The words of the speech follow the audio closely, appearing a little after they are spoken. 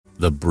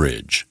The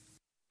Bridge.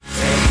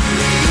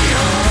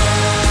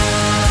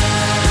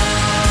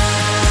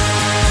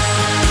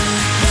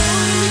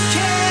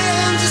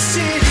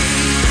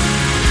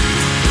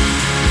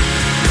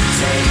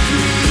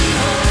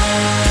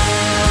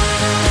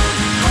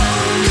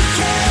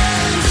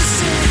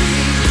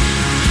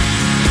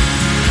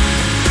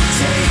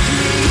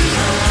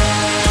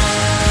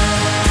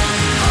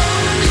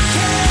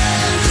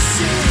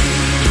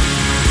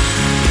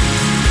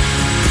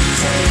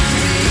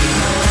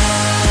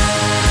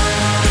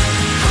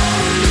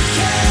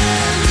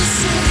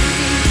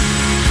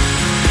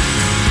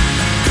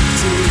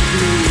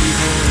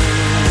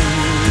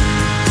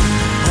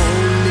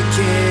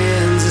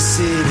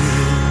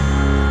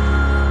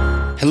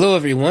 Hello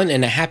everyone,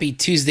 and a happy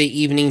Tuesday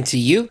evening to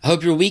you. I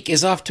hope your week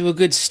is off to a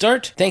good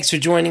start. Thanks for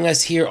joining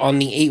us here on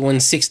the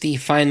 8160,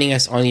 finding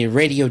us on your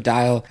radio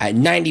dial at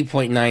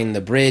 90.9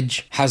 The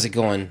Bridge. How's it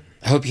going?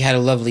 I hope you had a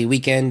lovely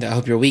weekend. I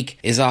hope your week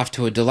is off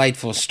to a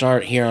delightful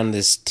start here on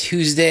this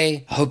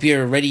Tuesday. I hope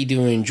you're ready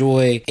to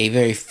enjoy a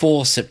very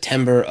full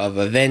September of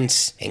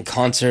events and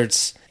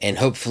concerts, and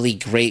hopefully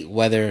great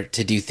weather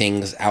to do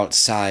things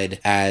outside,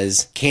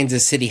 as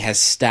Kansas City has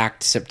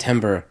stacked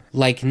September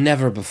like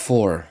never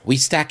before. We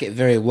stack it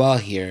very well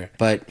here,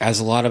 but as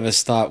a lot of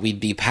us thought we'd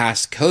be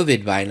past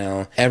COVID by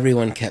now,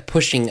 everyone kept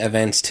pushing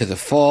events to the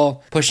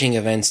fall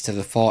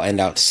and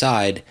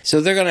outside.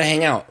 So they're going to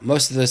hang out.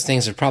 Most of those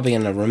things are probably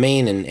going to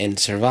remain and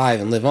survive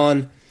and live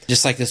on.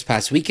 Just like this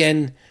past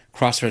weekend,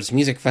 Crossroads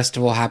Music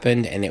Festival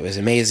happened, and it was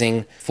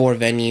amazing. 4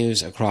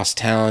 venues across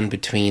town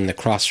between the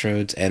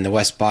Crossroads and the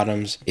West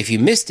Bottoms. If you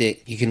missed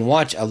it, you can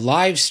watch a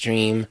live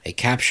stream, a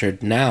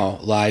captured now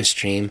live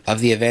stream of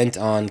the event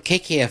on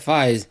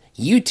KKFI's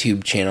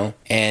YouTube channel,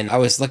 and I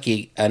was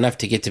lucky enough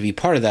to get to be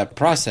part of that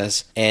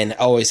process, and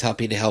always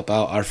happy to help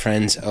out our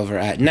friends over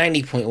at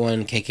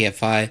 90.1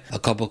 KKFI, a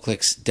couple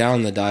clicks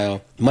down the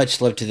dial. Much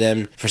love to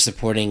them for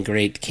supporting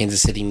great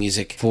Kansas City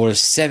music. For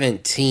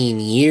 17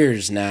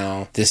 years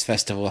now, this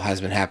festival has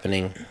been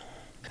happening.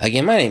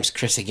 Again, my name's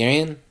Chris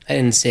Agarian. I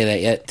didn't say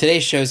that yet.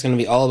 Today's show is going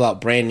to be all about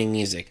brand new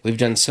music. We've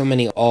done so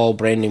many all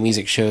brand new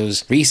music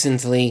shows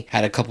recently,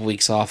 had a couple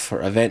weeks off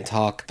for event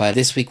talk, but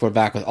this week we're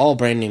back with all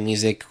brand new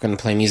music. We're going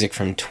to play music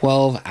from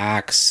 12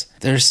 acts.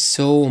 There's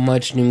so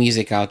much new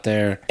music out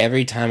there.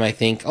 Every time I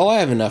think, I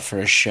have enough for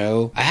a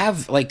show, I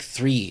have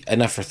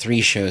enough for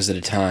 3 shows at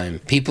a time.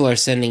 People are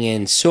sending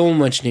in so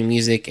much new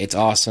music. It's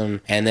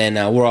awesome. And then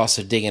we're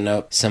also digging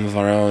up some of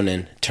our own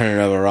and turning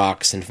over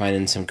rocks and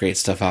finding some great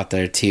stuff out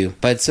there too.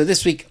 But so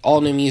this week,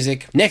 all new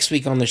music. Next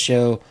week on the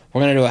show,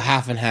 we're going to do a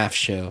half and half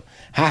show.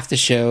 Half the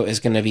show is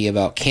going to be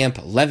about Camp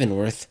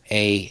Leavenworth,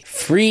 a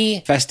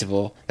free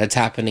festival that's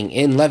happening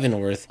in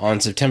Leavenworth on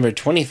September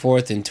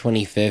 24th and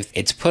 25th.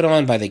 It's put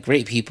on by the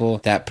great people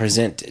that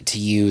present to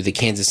you the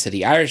Kansas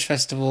City Irish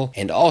Festival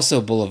and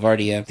also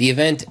Boulevardia. The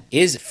event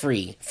is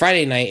free.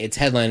 Friday night, its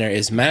headliner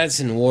is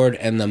Madison Ward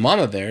and the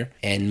Mama Bear,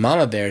 and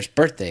Mama Bear's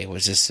birthday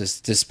was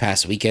just this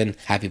past weekend.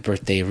 Happy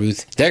birthday,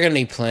 Ruth. They're going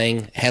to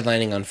be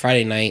headlining on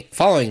Friday night.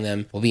 Following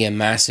them will be a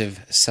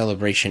massive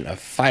celebration of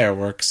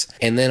fireworks.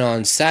 And then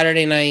on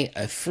Saturday night,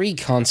 a free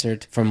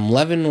concert from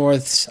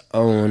Leavenworth's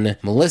own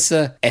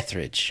Melissa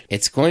Etheridge.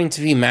 It's going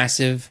to be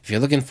massive. If you're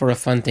looking for a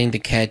fun thing to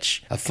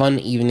catch, a fun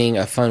evening,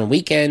 a fun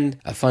weekend,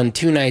 a fun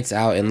 2 nights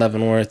out in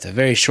Leavenworth, a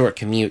very short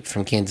commute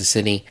from Kansas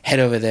City, head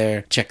over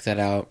there, check that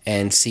out,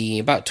 and see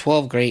about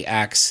 12 great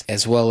acts,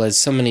 as well as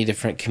so many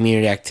different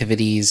community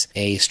activities.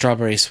 A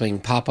Strawberry Swing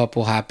pop-up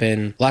will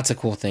happen. Lots of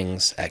cool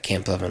things at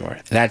Camp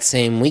Leavenworth. That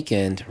same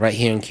weekend, right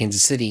here in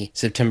Kansas City,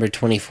 September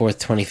 24th,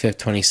 25th,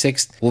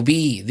 26th, will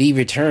be the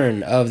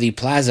return of the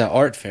Plaza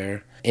Art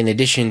Fair. In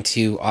addition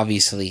to,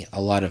 obviously, a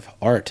lot of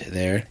art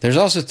there, there's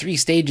also 3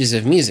 stages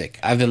of music.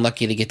 I've been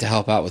lucky to get to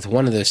help out with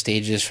one of those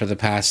stages for the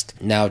past,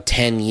 now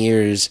 10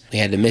 years. We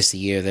had to miss a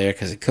year there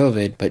because of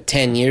COVID, but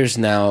 10 years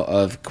now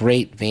of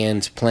great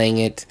bands playing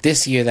it.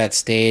 This year, that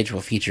stage will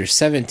feature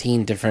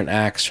 17 different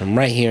acts from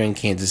right here in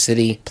Kansas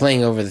City,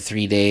 playing over the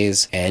 3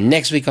 days. And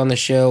next week on the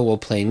show, we'll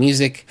play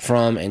music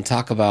from and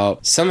talk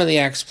about some of the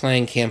acts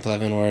playing Camp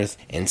Leavenworth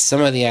and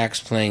some of the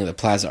acts playing the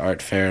Plaza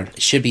Art Fair.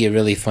 It should be a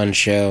really fun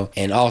show.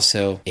 And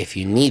also, if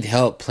you need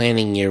help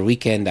planning your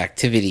weekend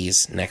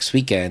activities next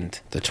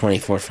weekend, the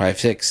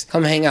 24-5-6,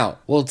 come hang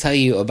out. We'll tell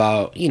you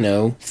about,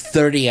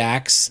 30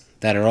 acts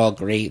that are all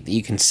great that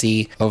you can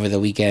see over the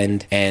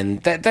weekend,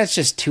 and that's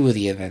just 2 of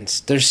the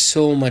events. There's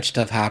so much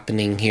stuff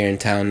happening here in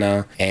town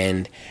now,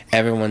 and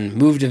everyone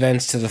moved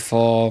events to the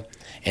fall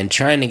and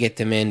trying to get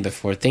them in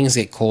before things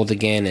get cold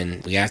again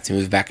and we have to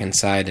move back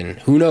inside, and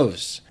who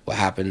knows what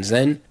happens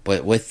then.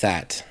 But with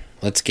that,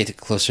 let's get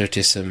closer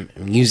to some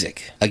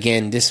music.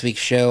 Again, this week's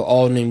show,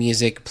 all new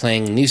music,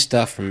 playing new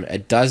stuff from a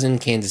dozen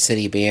Kansas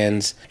City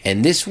bands.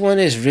 And this one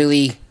is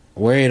really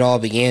where it all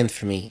began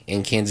for me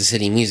in Kansas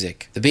City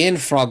music. The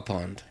band Frog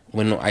Pond.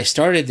 When I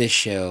started this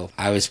show,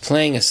 I was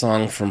playing a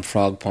song from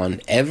Frog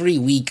Pond every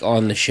week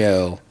on the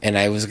show. And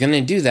I was going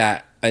to do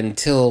that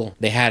until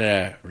they had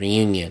a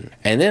reunion.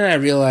 And then I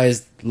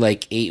realized,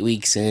 8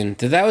 weeks in,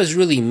 that was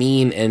really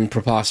mean and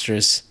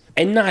preposterous.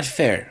 and not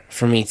fair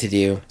for me to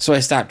do, so I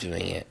stopped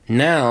doing it.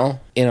 Now,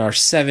 in our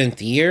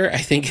 7th year, I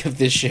think, of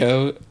this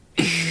show,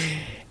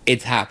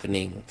 it's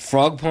happening.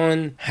 Frog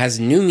Pond has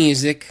new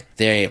music.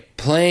 They're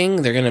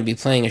going to be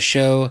playing a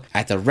show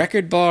at the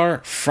Record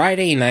Bar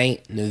Friday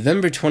night,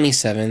 November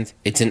 27th.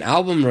 It's an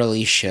album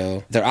release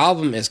show. Their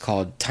album is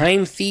called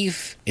Time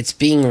Thief. It's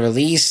being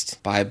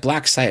released by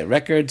Black Site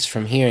Records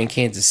from here in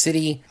Kansas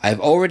City. I've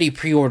already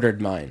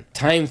pre-ordered mine.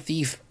 Time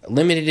Thief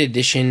limited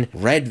edition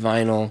red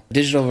vinyl.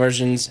 Digital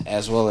versions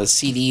as well as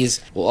CDs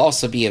will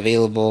also be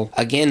available.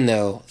 Again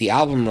though, the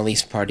album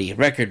release party,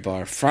 Record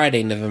Bar,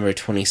 Friday, November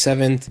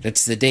 27th.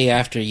 That's the day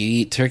after you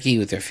eat turkey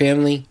with your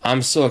family.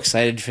 I'm so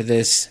excited for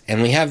this.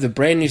 And we have the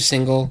brand new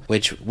single,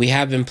 which we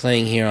have been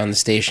playing here on the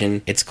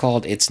station. It's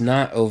called It's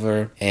Not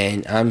Over.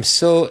 And I'm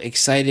so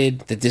excited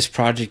that this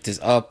project is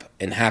up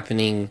and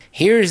happening.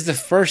 Here is the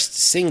first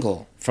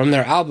single from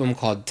their album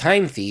called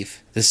Time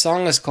Thief. The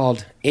song is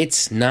called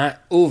It's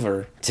Not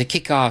Over. To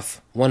kick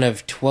off one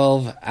of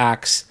 12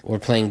 acts we're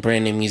playing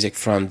brand new music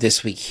from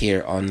this week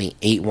here on the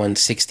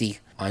 8160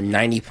 on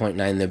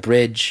 90.9 The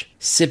Bridge.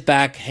 Sit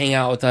back, hang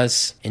out with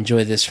us,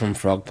 enjoy this from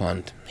Frog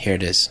Pond. Here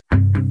it is.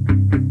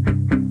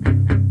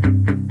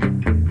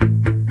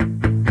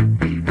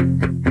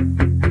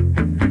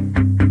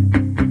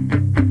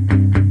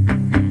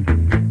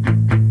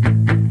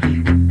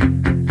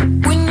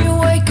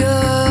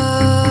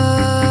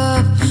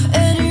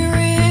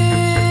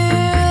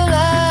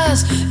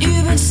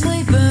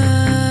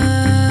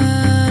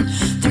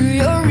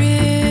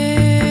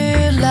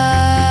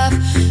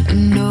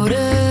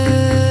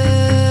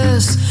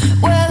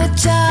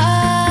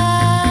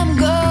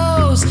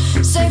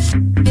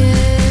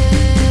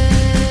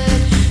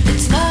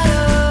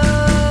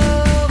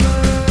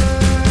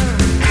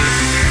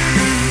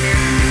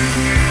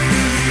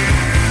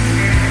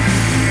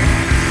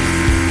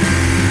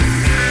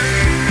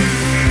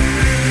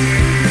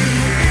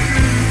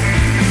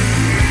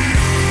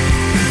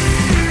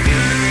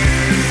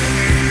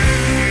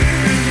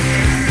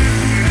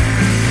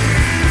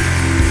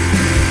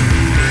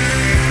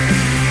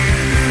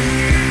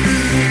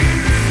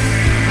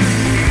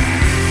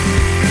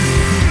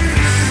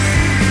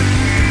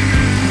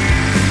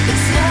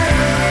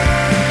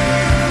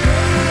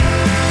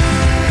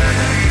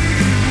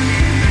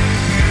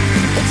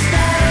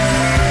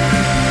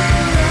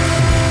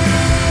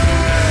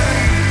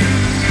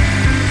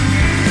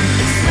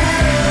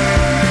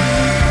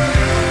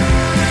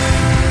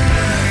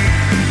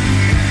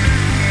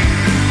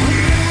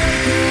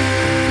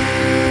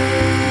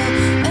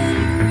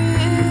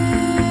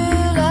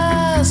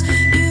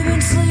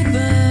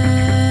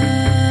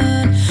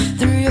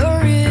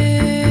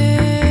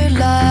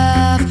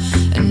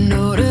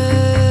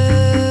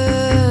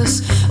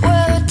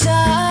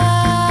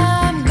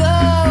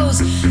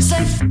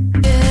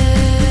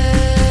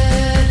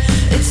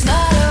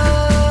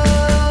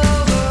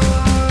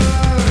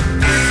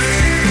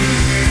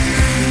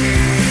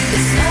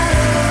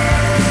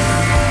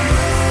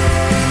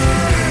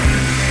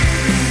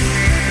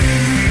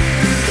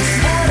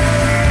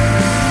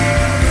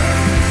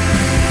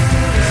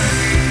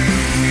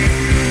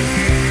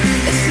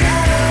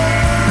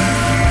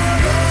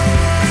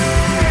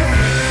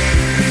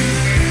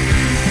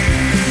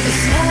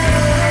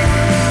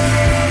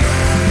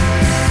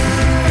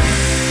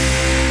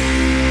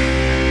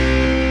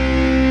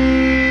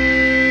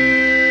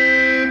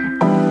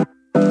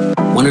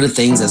 One of the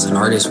things as an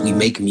artist, we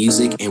make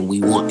music and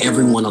we want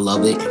everyone to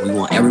love it and we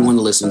want everyone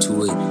to listen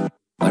to it.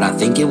 But I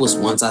think it was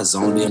once I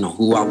zoned in on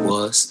who I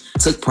was,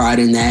 took pride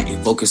in that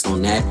and focused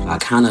on that, I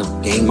kind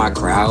of gained my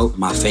crowd,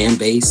 my fan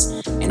base,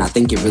 and I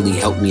think it really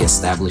helped me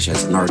establish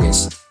as an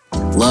artist.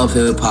 Love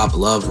hip hop,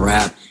 love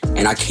rap,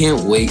 and I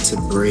can't wait to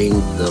bring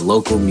the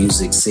local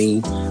music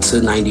scene to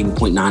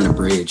 90.9 The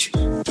Bridge.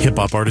 Hip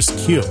hop artist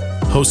Q,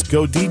 host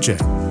Go DJ,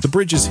 The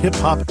Bridge's hip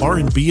hop,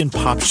 R&B, and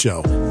pop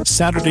show,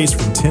 Saturdays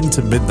from 10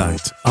 to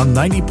midnight on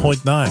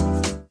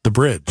 90.9 The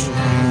Bridge.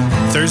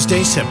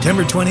 Thursday,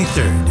 September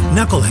 23rd,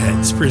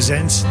 Knuckleheads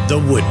presents The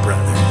Wood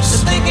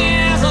Brothers.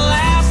 The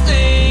last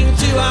thing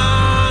to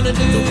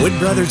do. The Wood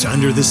Brothers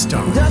Under the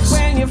Stars. Just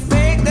when you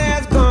think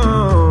that's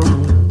gone,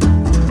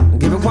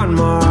 give it one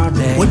more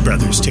day. Wood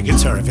Brothers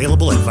tickets are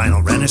available at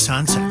Vinyl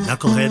Renaissance at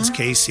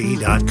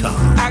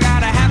knuckleheadskc.com. I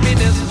got a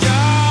happiness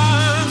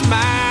just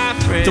my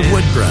friend. The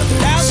Wood Brothers.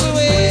 That's the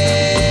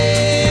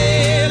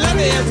way love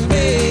is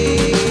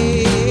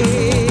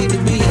made to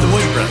be. The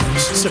Wood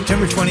Brothers,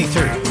 September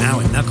 23rd, now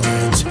at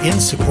Knuckleheads, in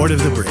support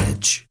of The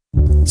Bridge.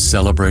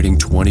 Celebrating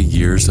 20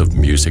 years of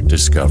music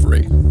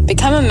discovery.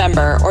 Become a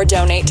member or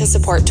donate to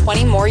support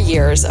 20 more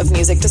years of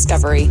music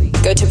discovery.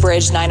 Go to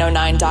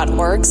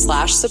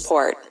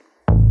bridge909.org/support.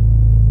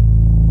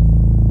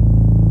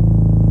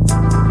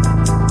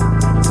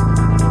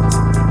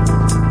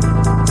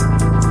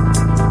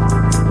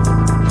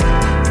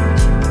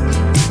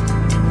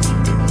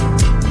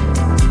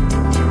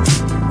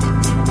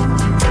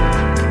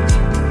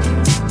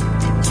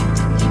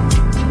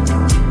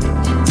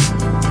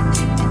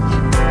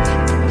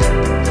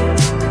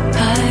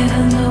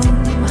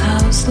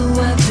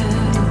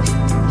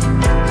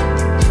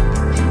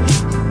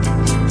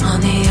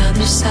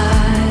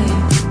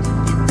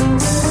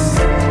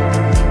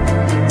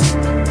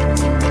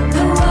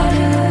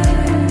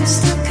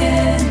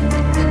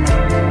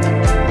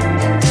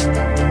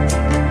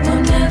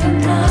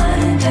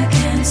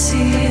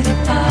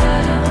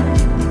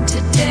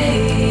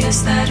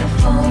 Is that a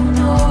phone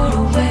or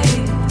a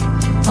wave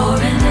or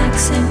an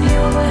X in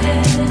your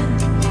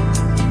hand?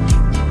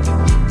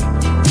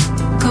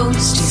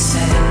 Ghosty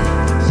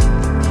says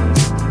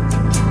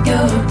you're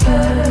a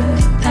bird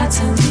that's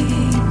a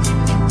leaf,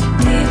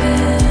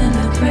 leaving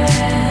a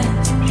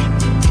branch.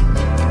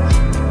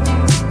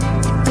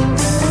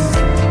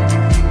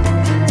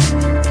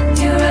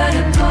 You're at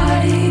a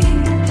party,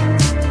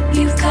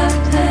 you've got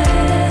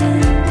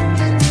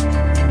plans,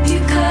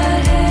 you've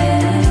got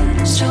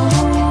hands to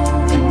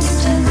hold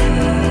and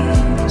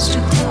leaves to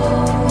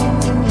close.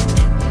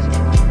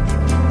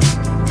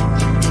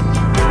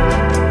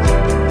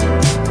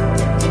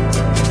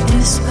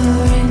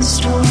 Whispering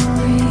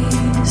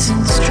stories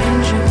and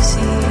strangers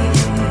hear.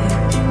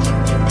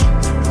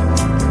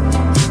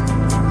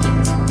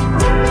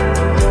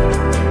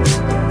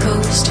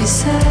 Ghosty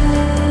said,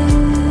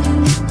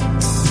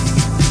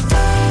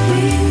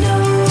 we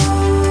know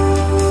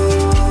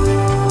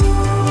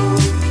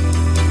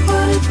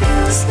what it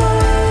feels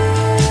like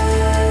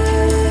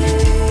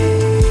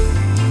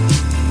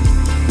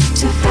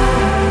to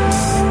fall.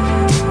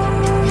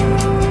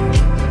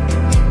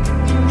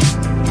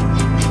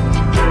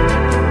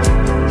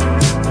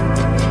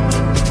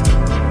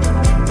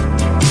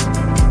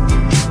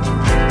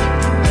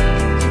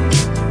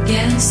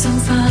 Yes, I'm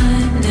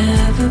fine,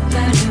 never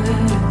better.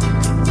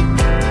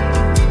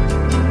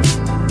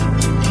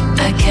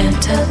 I can't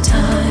tell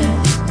time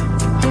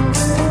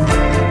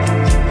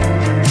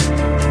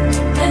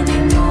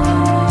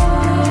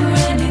anymore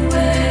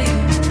anyway.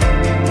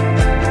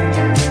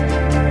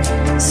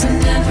 So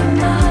never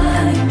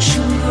mind,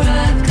 sure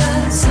I've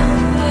got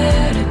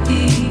somewhere to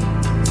be.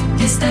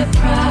 Is that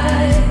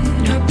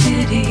pride or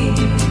pity?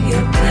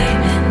 Your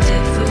plain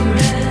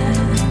indifference.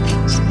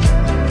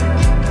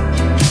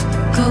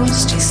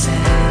 Ghosty says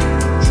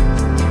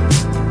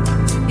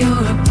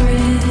you're a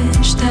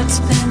bridge that's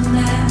been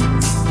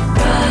left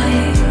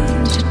right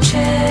to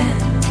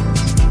chance.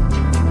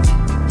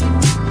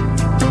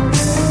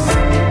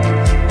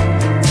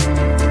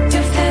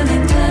 You're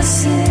feeling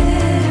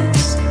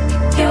blessings,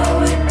 you're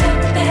with the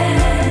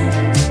band.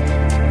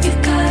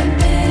 You've got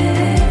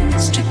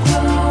minutes to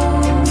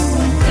grow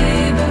and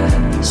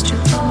favors to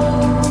hold.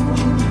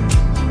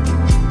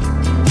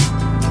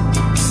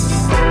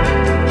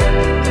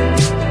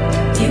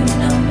 You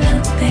know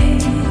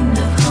nothing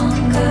of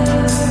hunger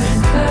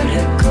and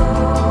vertigo.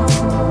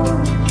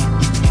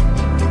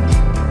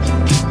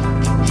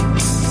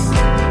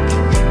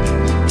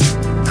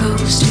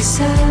 Ghosty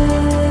said,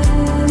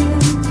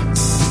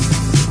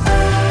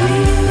 we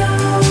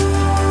know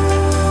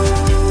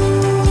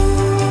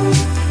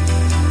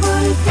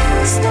what it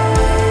feels like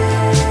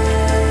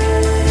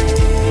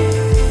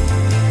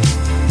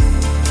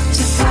to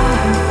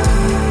fall,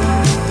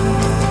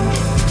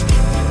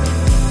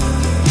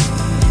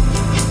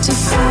 to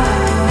fall,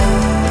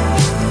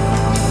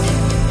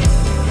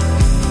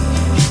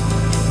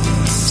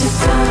 to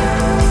fall.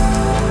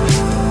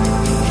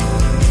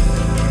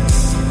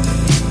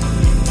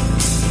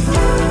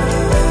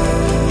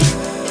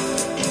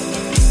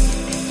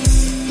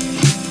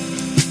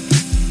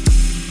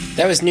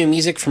 That was new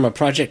music from a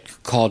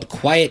project called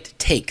Quiet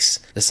Takes.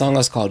 The song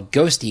was called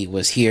Ghosty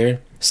Was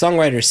Here.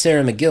 Songwriter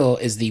Sarah McGill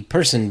is the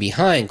person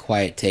behind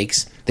Quiet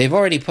Takes. They've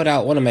already put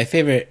out one of my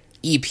favorite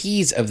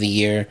EPs of the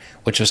year,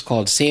 which was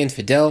called San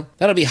Fidel.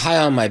 That'll be high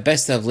on my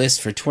best of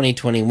list for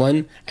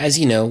 2021. As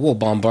you know, we'll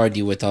bombard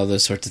you with all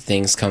those sorts of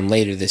things come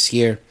later this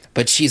year.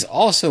 But she's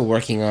also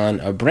working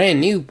on a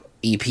brand new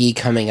EP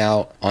coming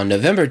out on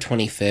November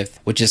 25th,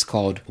 which is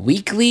called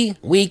Weekly.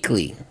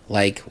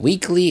 Like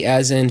weekly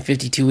as in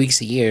 52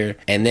 weeks a year,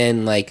 and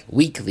then like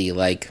weekly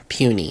like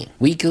puny.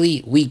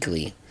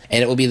 Weekly.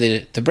 And it will be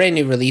the brand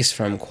new release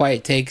from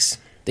Quiet Takes.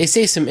 They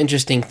say some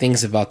interesting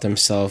things about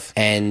themselves,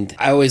 and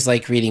I always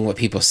like reading what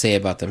people say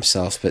about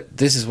themselves, but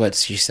this is what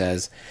she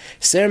says.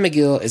 Sarah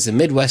McGill is a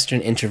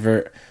Midwestern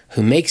introvert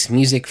who makes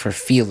music for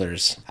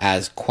feelers,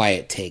 as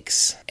Quiet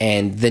Takes.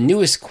 And the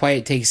newest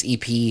Quiet Takes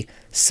EP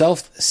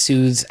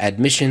self-soothes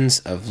admissions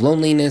of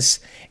loneliness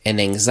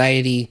and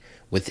anxiety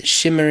with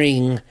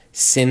shimmering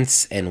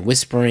synths and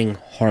whispering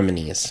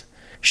harmonies.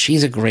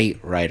 She's a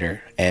great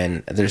writer,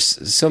 and there's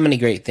so many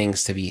great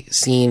things to be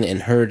seen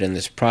and heard in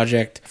this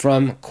project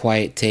from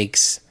Quiet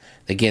Takes.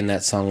 Again,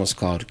 that song was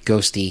called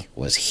Ghosty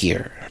Was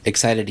Here.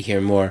 Excited to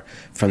hear more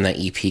from that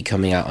EP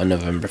coming out on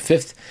November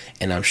 5th,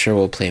 and I'm sure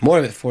we'll play more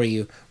of it for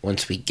you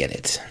once we get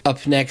it.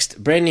 Up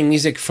next, brand new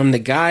music from the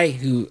guy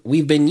who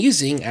we've been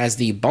using as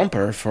the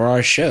bumper for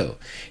our show,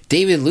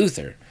 David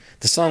Luther.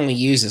 The song we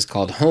use is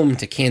called Home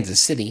to Kansas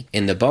City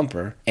in the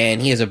bumper,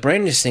 and he has a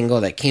brand new single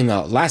that came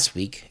out last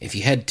week. If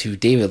you head to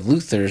David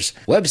Luther's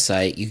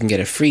website, you can get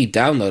a free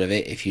download of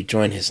it if you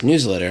join his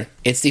newsletter.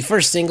 It's the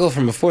first single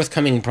from a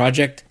forthcoming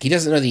project. He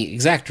doesn't know the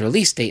exact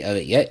release date of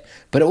it yet,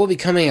 but it will be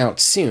coming out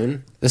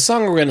soon. The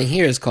song we're going to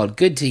hear is called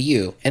Good to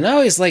You, and I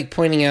always like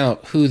pointing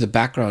out who the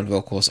background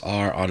vocals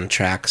are on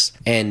tracks,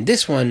 and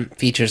this one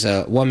features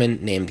a woman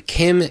named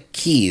Kim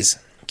Keys.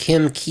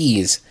 Kim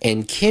Keys,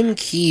 and Kim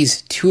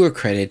Keys' tour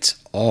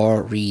credits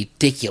are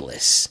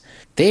ridiculous.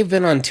 They've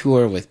been on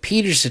tour with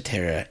Peter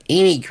Cetera,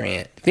 Amy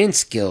Grant,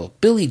 Vince Gill,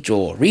 Billy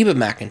Joel, Reba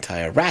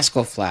McEntire,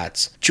 Rascal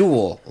Flatts,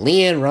 Jewel,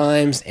 LeAnn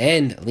Rimes,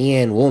 and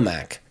Leanne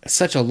Womack.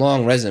 Such a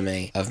long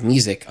resume of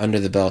music under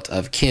the belt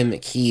of Kim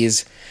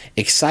Keys.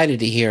 Excited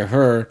to hear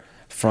her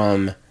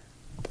from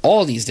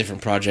all these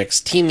different projects,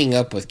 teaming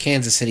up with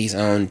Kansas City's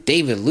own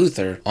David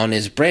Luther on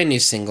his brand new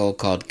single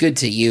called Good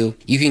to You.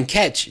 You can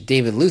catch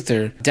David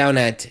Luther down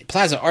at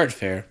Plaza Art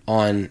Fair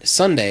on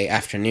Sunday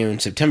afternoon,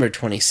 September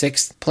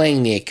 26th,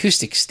 playing the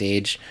acoustic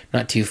stage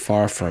not too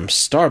far from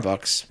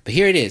Starbucks. But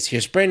here it is.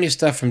 Here's brand new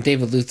stuff from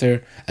David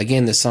Luther.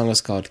 Again, the song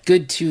is called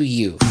Good to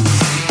You.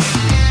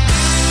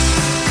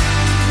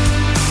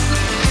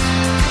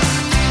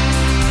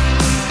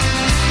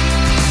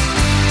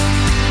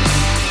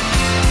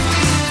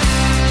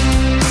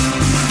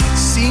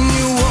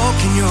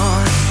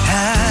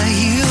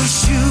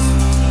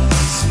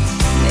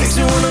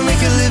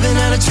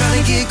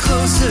 Trying to get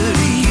closer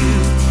to you.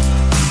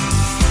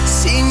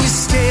 Seeing you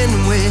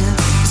standing with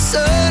the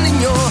sun in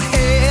your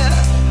hair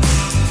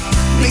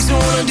makes me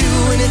wanna do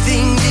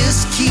anything,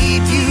 just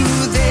keep you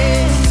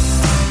there.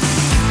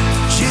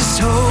 Just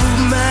hold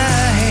my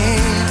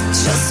hand,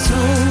 just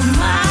hold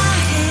my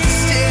hand.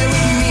 Stay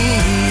with me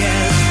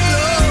as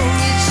long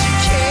as you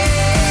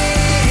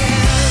can.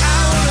 I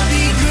wanna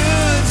be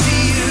good to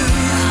you.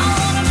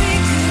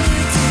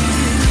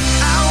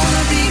 I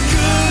wanna be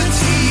good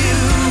to you.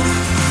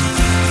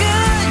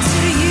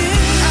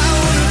 I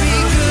wanna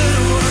be good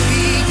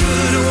to you.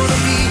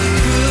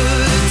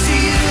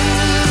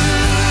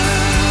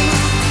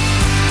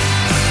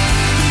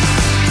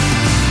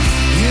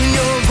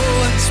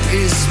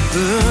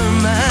 Whisper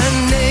my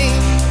name.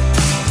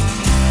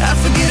 I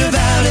forget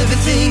about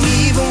everything,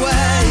 even why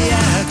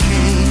I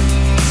came.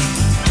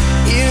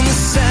 Hearing the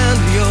sound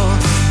of your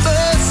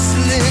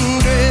bustling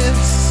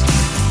dress.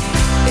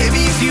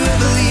 Maybe if you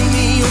ever leave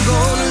me, you're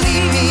gonna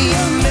leave me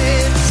a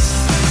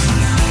mess.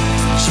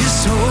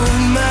 Just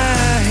hold my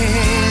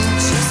hand.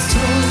 Just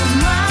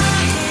hold my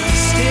hand.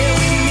 Stay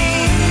with me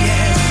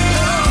as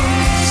long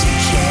as you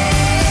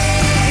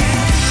can.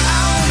 I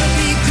wanna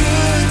be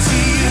good to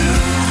you.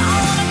 I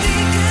wanna be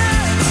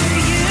good to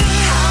you.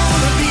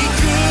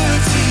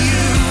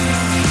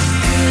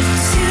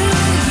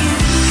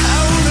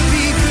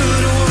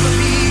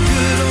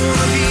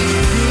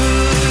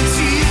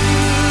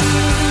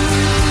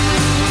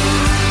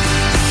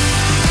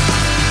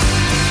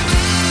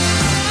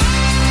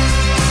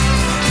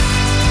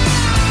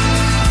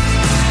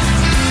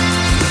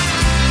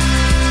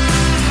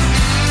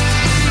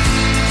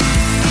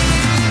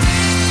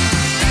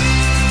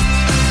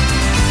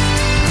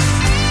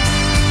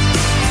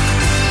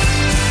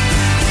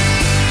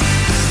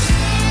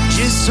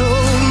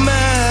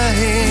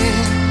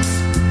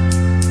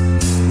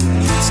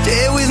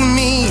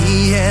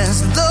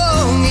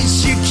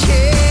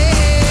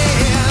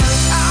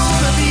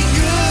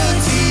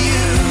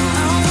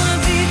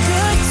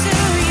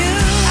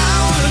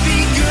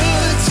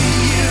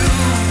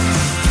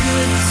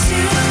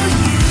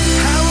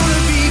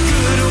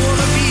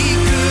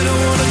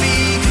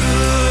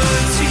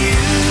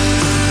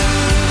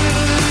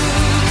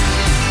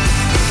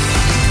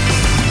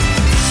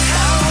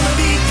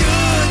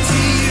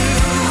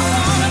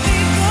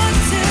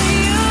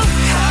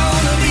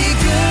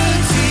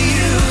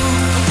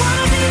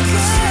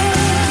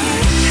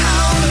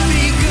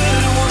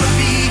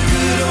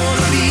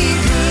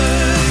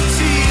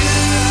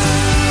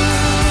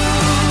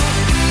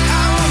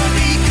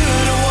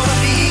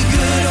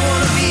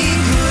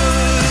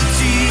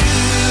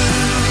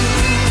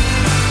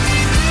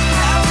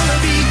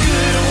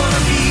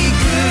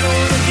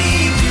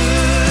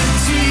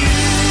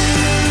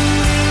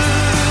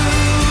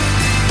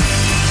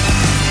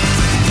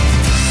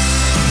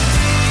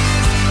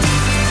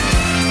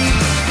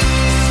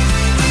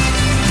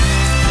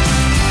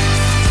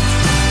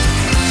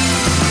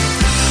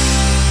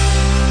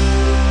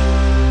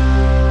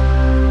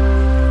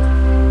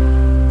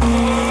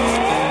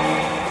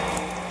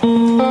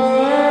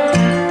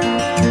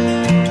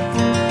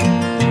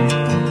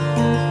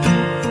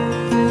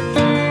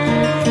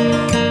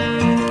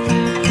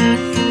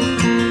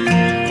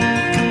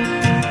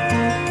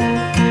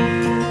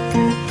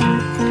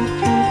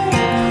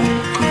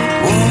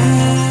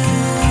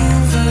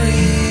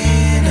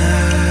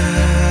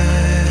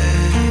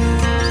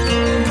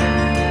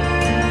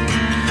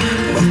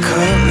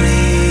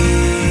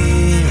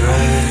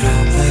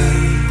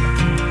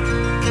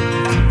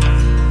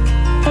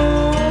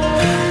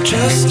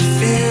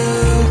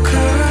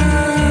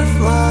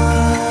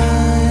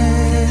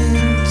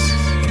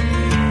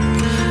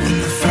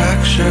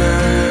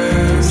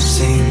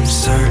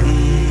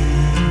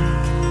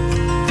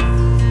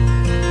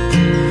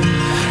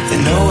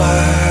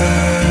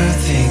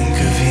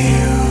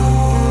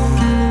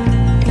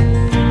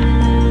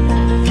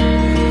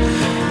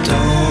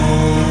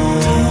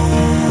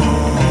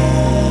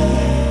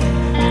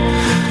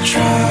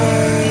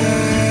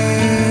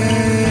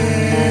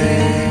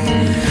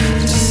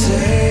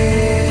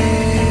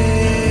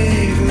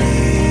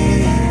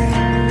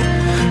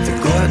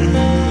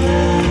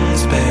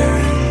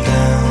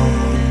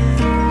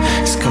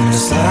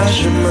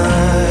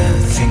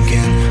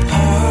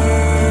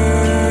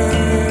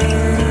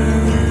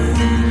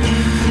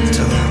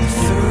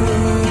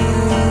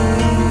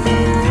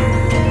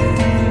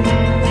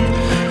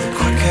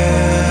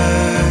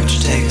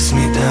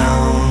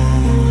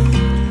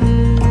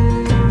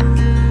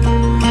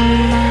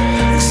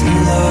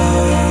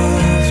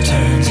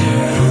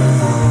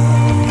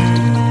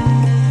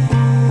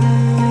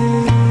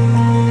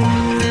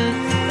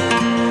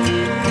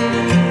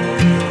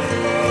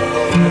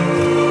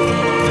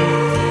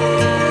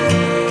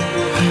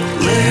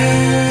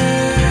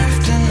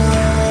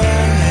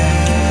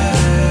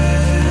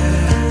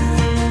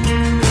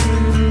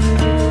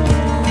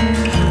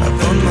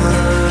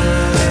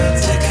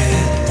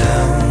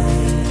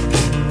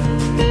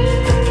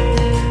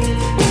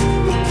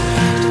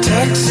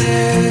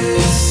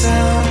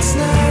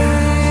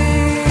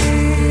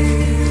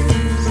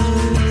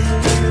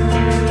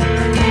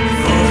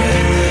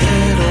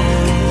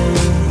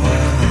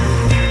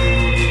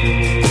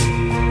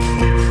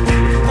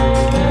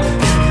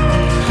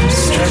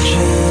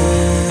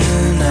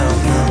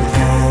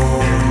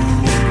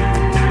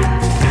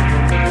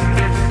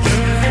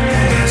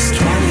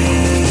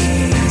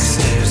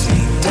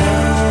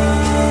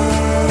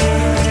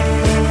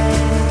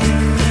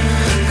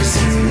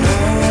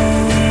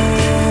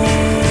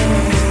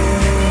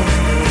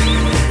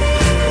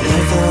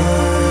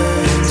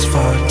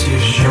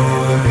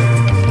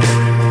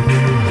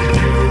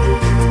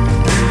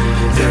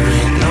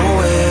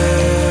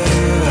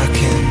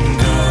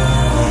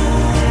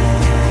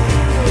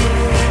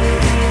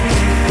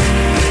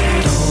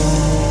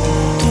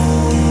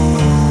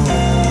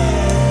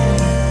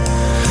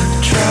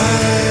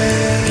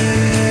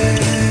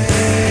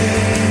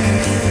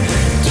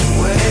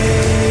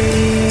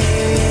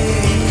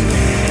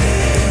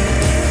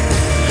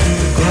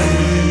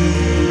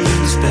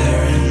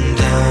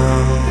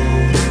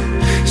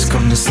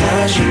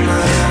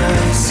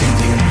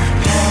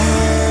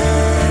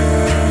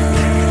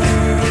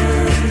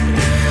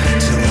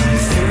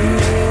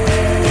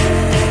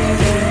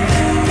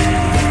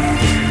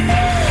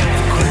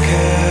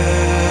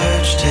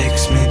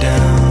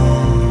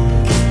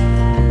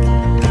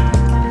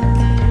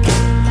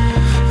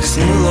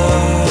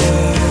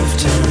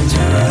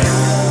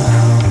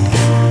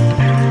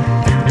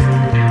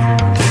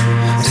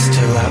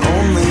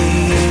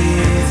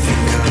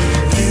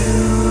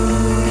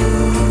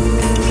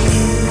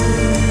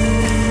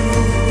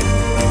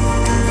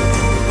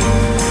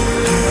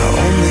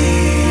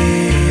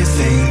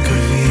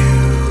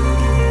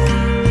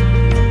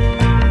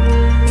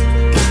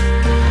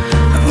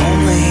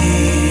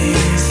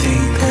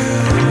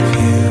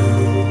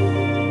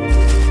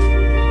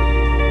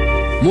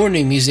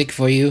 new music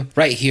for you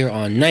right here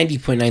on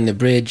 90.9 The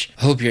Bridge.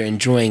 I hope you're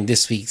enjoying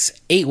this week's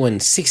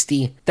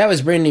 8160. That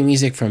was brand new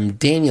music from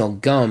Daniel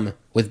Gum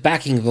with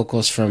backing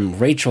vocals from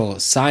Rachel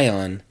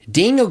Sion.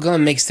 Daniel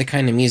Gum makes the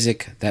kind of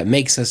music that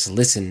makes us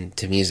listen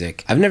to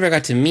music. I've never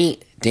got to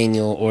meet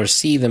Daniel or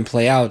see them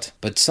play out,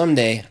 but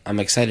someday I'm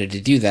excited to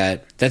do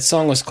that. That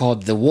song was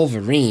called The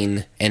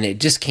Wolverine, and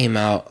it just came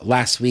out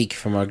last week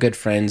from our good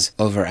friends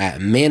over at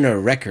Manor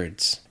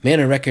Records.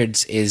 Manor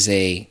Records is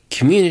a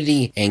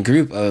community and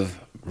group of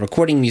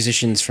recording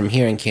musicians from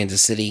here in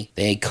Kansas City.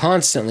 They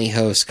constantly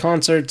host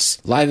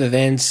concerts, live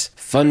events,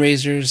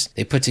 fundraisers.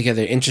 They put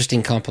together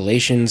interesting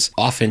compilations,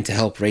 often to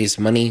help raise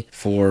money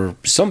for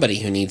somebody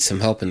who needs some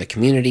help in the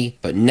community.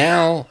 But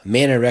now,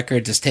 Manor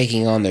Records is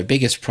taking on their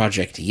biggest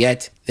project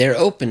yet. They're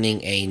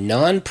opening a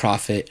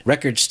non-profit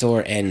record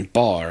store and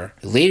bar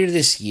later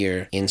this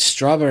year in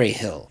Strawberry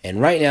Hill. And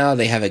right now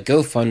they have a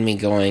GoFundMe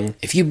going.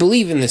 If you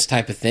believe in this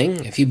type of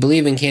thing, if you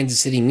believe in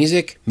Kansas City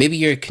music, maybe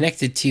you're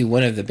connected to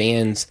one of the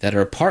bands that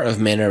are part of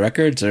Manor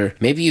Records, or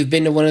maybe you've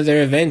been to one of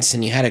their events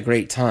and you had a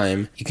great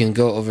time, you can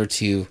go over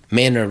to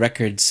Manor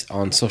Records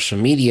on social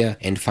media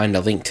and find a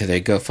link to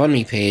their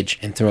GoFundMe page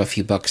and throw a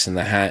few bucks in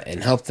the hat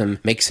and help them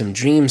make some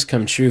dreams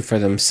come true for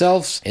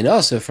themselves and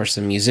also for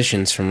some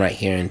musicians from right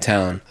here in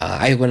town.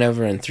 I went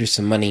over and threw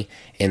some money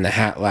in the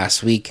hat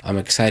last week. I'm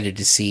excited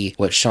to see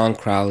what Sean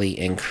Crowley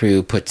and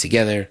crew put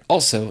together.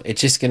 Also, it's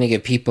just going to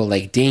give people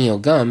like Daniel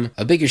Gum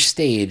a bigger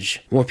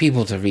stage, more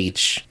people to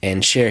reach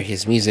and share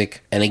his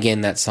music. And again,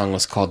 that song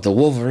was called The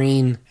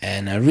Wolverine,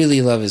 and I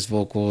really love his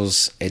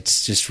vocals.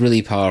 It's just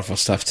really powerful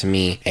stuff to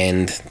me,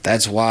 and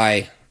that's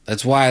why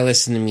I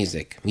listen to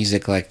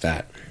music like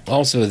that.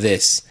 Also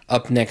this,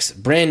 up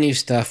next, brand new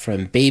stuff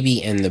from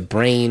Baby and the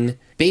Brain.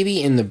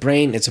 Baby in the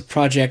Brain, it's a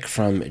project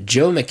from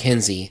Joe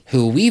McKenzie,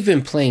 who we've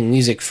been playing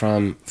music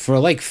from for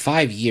like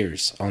 5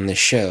 years on this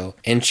show,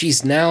 and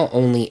she's now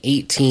only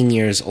 18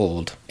 years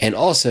old. And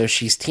also,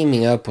 she's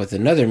teaming up with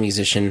another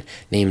musician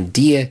named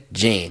Dia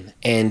Jane.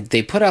 And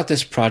they put out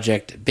this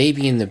project,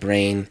 Baby in the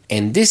Brain,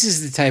 and this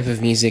is the type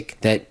of music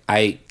that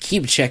I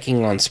keep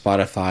checking on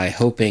Spotify,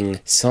 hoping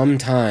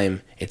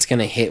sometime it's going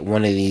to hit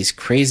one of these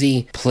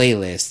crazy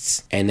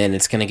playlists, and then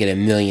it's going to get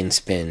 1 million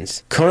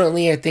spins.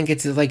 Currently, I think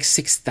it's at like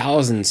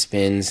 6,000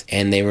 spins,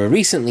 and they were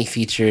recently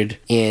featured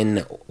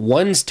in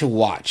Ones to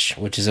Watch,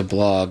 which is a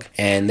blog,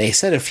 and they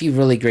said a few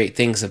really great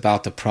things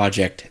about the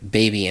project,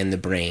 Baby and the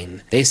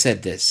Brain. They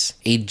said this: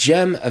 a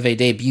gem of a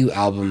debut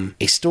album,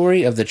 a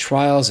story of the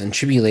trials and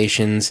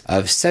tribulations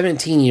of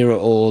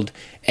 17-year-old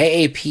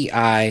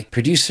AAPI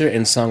producer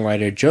and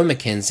songwriter Joe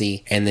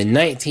McKenzie and the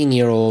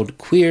 19-year-old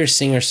queer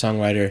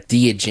singer-songwriter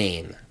Dia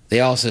Jane. They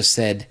also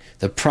said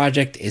the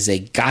project is a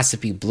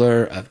gossipy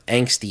blur of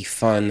angsty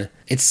fun.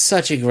 It's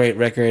such a great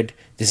record.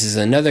 This is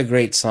another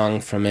great song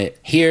from it.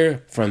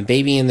 Here, from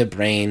Baby in the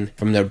Brain,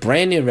 from their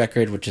brand new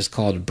record, which is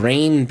called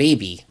Brain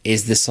Baby,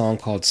 is the song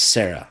called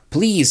Sarah.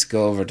 Please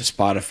go over to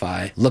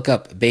Spotify, look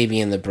up Baby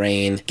in the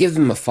Brain, give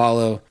them a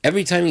follow.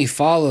 Every time you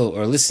follow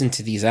or listen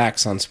to these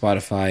acts on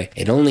Spotify,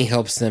 it only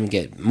helps them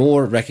get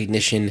more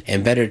recognition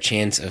and better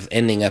chance of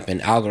ending up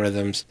in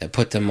algorithms that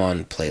put them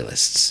on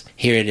playlists.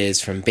 Here it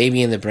is from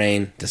Baby in the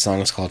Brain. The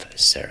song is called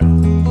Sarah.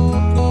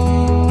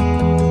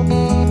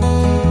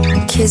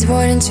 Kids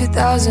born in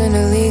 2000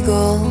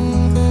 illegal,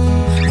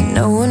 and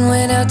no one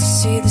went out to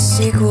see the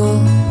sequel.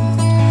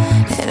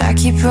 And I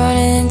keep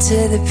running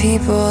into the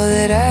people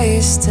that I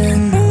used to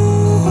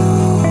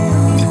know.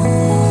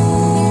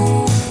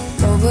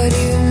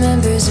 Nobody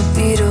remembers the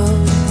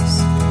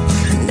Beatles,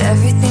 and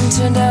everything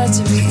turned out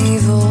to be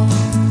evil.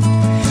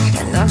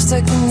 And I'm stuck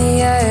in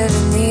the eye of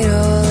the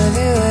needle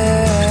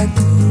everywhere I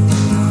go.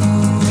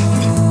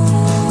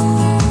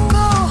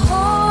 Go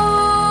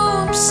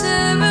home,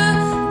 Sarah,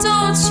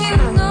 don't you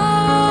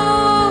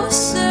know,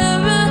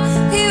 Sarah,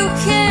 you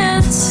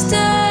can't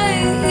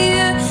stay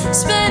here,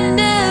 spend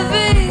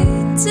every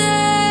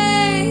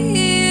day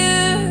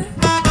here.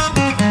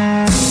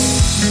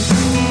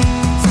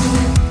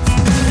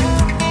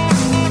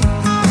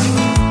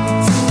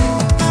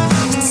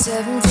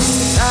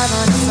 7:55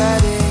 on a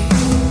Friday,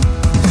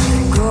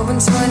 going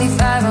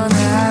 25 on the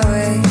highway.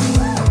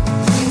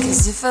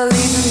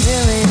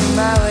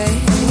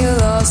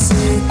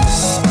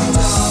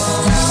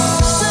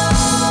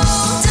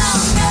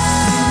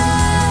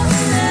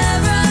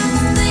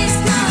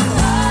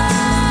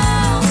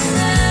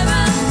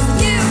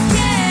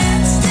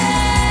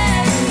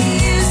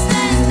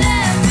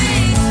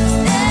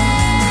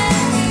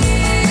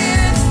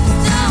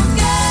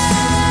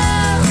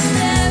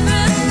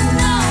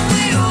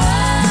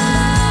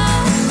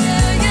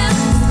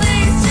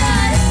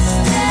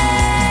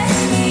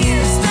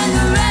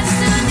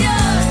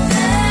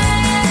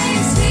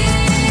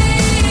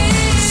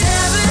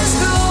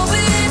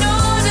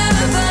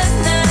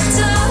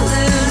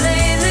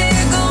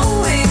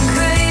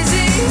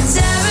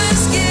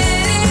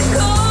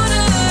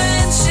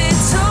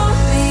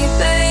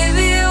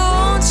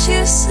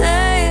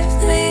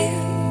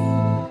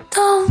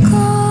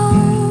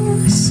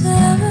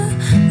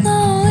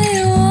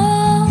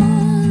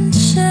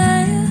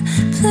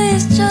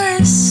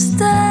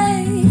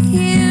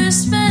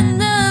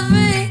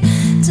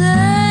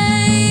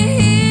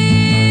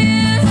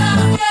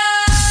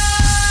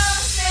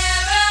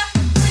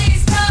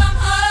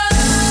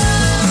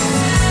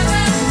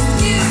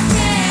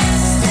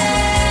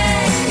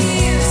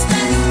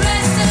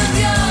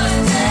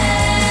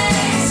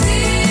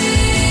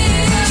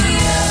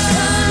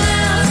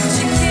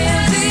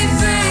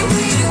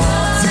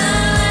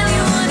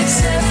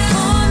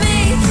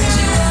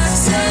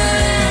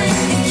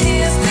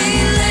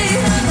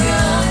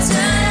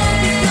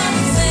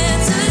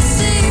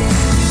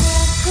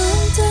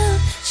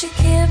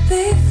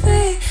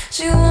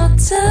 She won't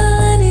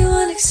tell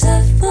anyone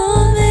except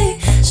for me.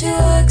 She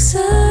looks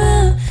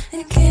around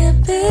and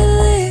can't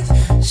believe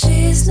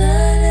she's not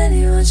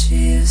anyone she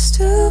used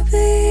to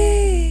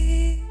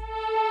be.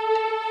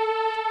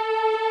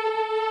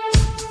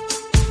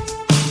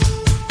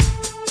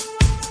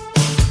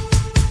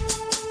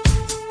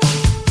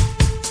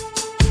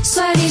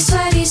 Sweaty,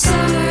 sweaty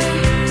summer.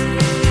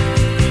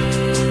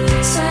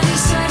 Sweaty,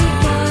 sweaty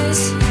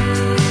boys.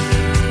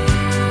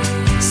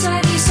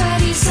 Sweaty,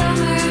 sweaty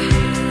summer.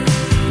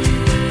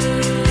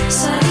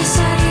 Sweaty,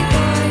 sweaty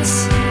boys.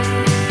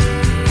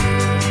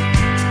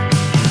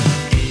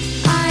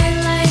 I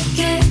like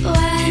it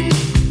when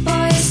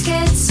boys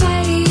get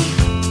sweaty,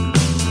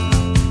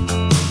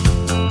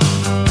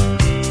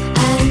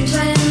 and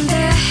when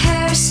their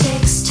hair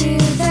sticks to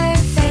their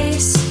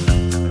face.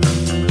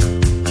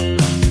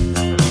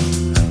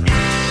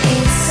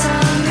 It's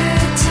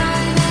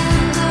summertime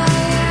and I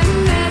am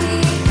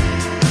ready.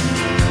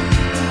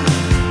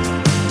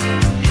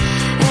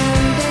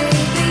 And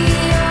baby,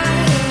 you're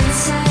in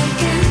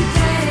second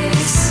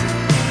place.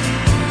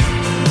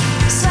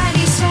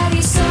 Sweaty,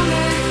 sweaty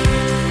summer.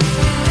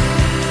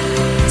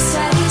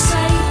 Sweaty,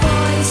 sweaty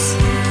boys.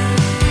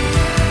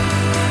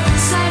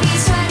 Sweaty,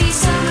 sweaty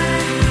summer.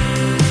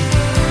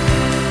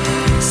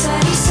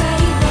 Sweaty,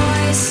 sweaty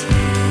boys.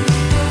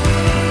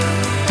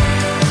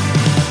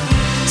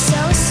 So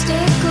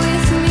stick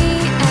with me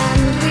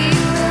and we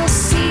will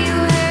see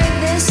where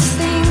this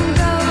thing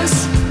goes.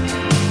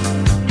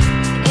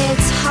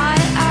 It's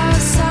hot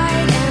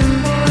outside and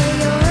boy,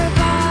 your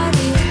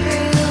body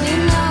really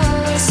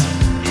knows.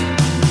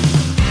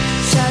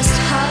 Just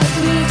hug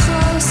me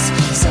close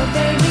so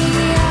baby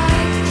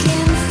I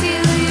can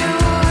feel your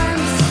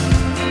warmth.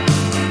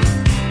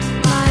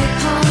 My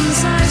palms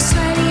are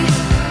sweaty,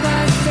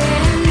 but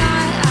they're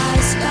not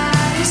as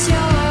bad as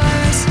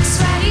yours.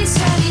 Sweaty,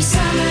 sweaty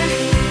summer.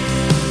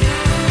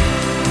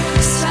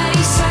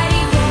 Sweaty,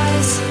 sweaty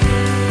boys.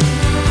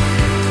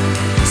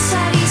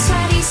 Sweaty,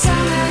 sweaty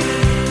summer.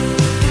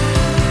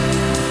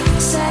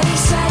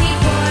 Sweaty, sweaty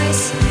boys.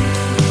 Sweaty,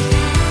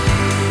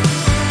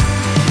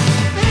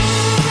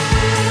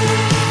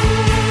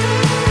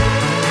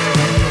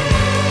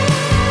 sweaty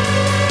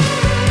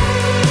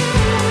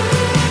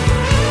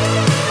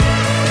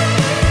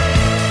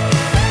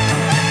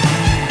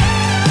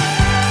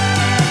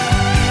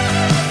summer.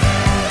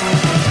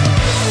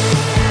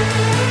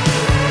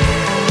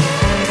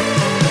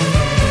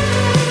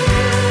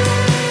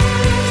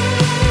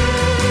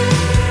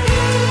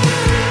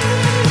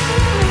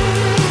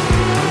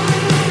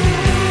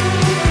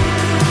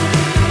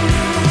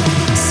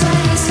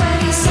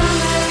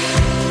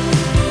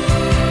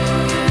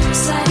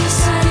 Sweaty,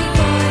 sweaty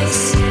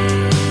boys.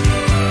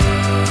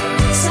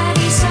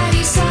 Sweaty,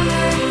 sweaty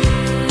summer.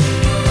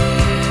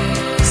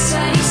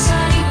 Sweaty,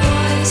 sweaty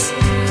boys.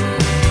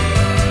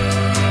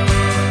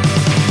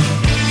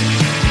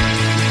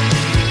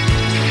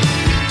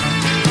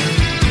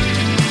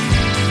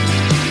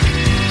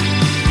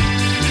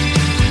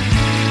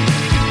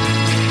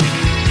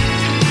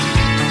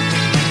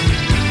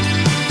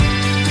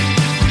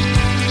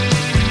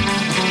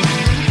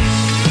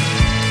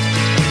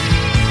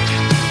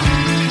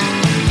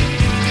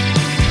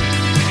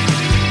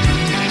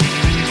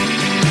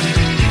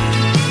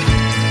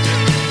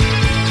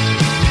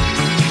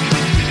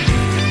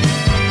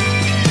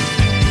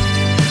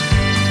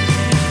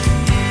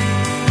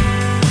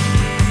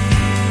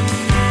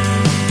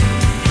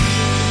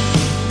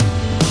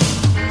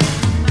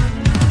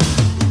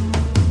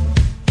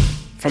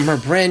 From her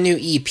brand new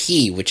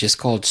EP, which is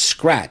called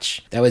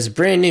Scratch. That was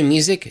brand new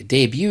music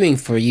debuting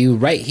for you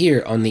right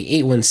here on the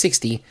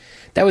 8160.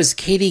 That was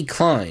Katie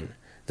Klein.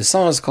 The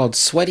song is called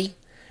Sweaty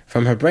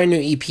from her brand new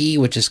EP,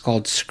 which is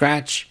called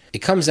Scratch. It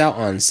comes out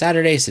on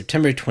Saturday,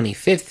 September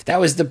 25th. That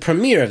was the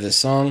premiere of the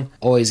song.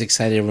 Always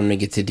excited when we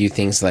get to do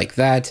things like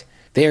that.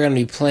 They are going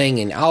to be playing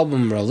an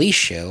album release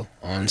show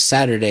on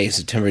Saturday,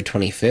 September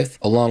 25th,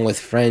 along with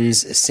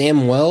friends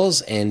Sam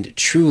Wells and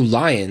True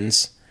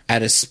Lions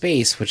at a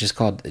space which is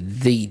called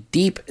the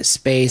Deep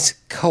Space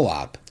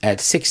Co-op at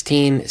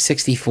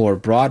 1664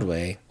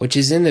 Broadway, which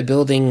is in the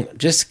building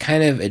just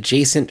kind of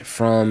adjacent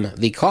from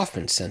the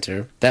Kauffman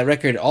Center. That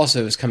record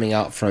also is coming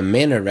out from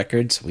Manor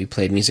Records. We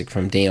played music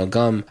from Daniel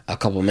Gum a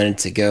couple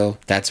minutes ago.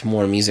 That's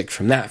more music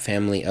from that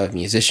family of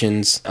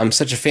musicians. I'm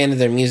such a fan of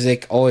their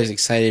music, always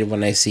excited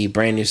when I see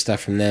brand new stuff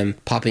from them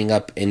popping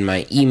up in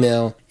my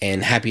email,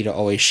 and happy to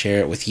always share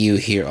it with you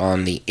here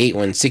on the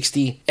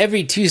 8160.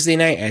 Every Tuesday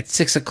night at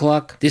 6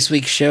 o'clock, this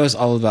week's show is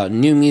all about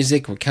new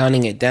music. We're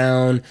counting it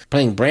down,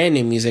 playing brand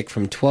new music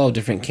from 12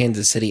 different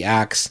Kansas City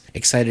acts.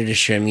 Excited to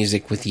share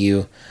music with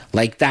you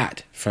like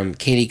that from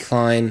Katie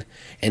Klein,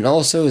 and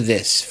also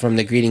this from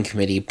the Greeting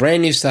Committee.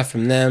 Brand new stuff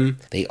from them.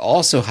 They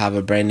also have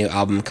a brand new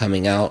album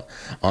coming out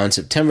on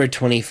September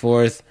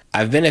 24th.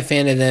 I've been a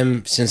fan of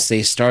them since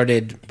they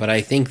started, but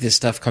I think this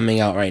stuff coming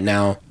out right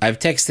now, I've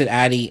texted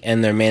Addie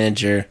and their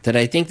manager that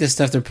I think the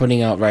stuff they're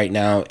putting out right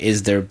now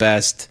is their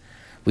best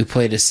we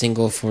played a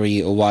single for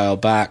you a while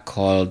back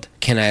called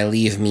Can I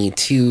Leave Me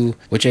Too,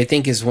 which I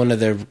think is one of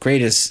the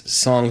greatest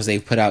songs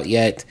they've put out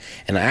yet,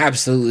 and I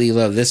absolutely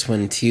love this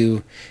one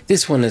too.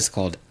 This one is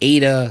called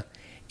Ada,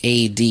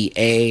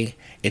 A-D-A.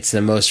 It's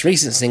the most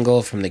recent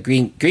single from the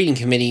Greeting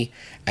Committee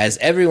as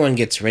everyone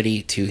gets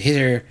ready to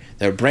hear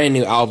their brand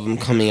new album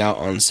coming out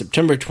on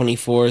September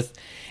 24th,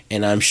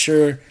 and I'm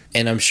sure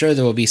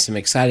there will be some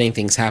exciting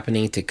things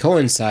happening to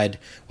coincide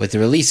with the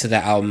release of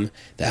that album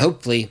that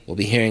hopefully we'll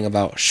be hearing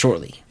about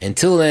shortly.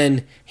 Until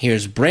then,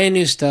 here's brand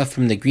new stuff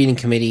from the Greeting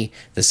Committee.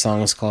 The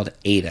song is called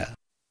Ada.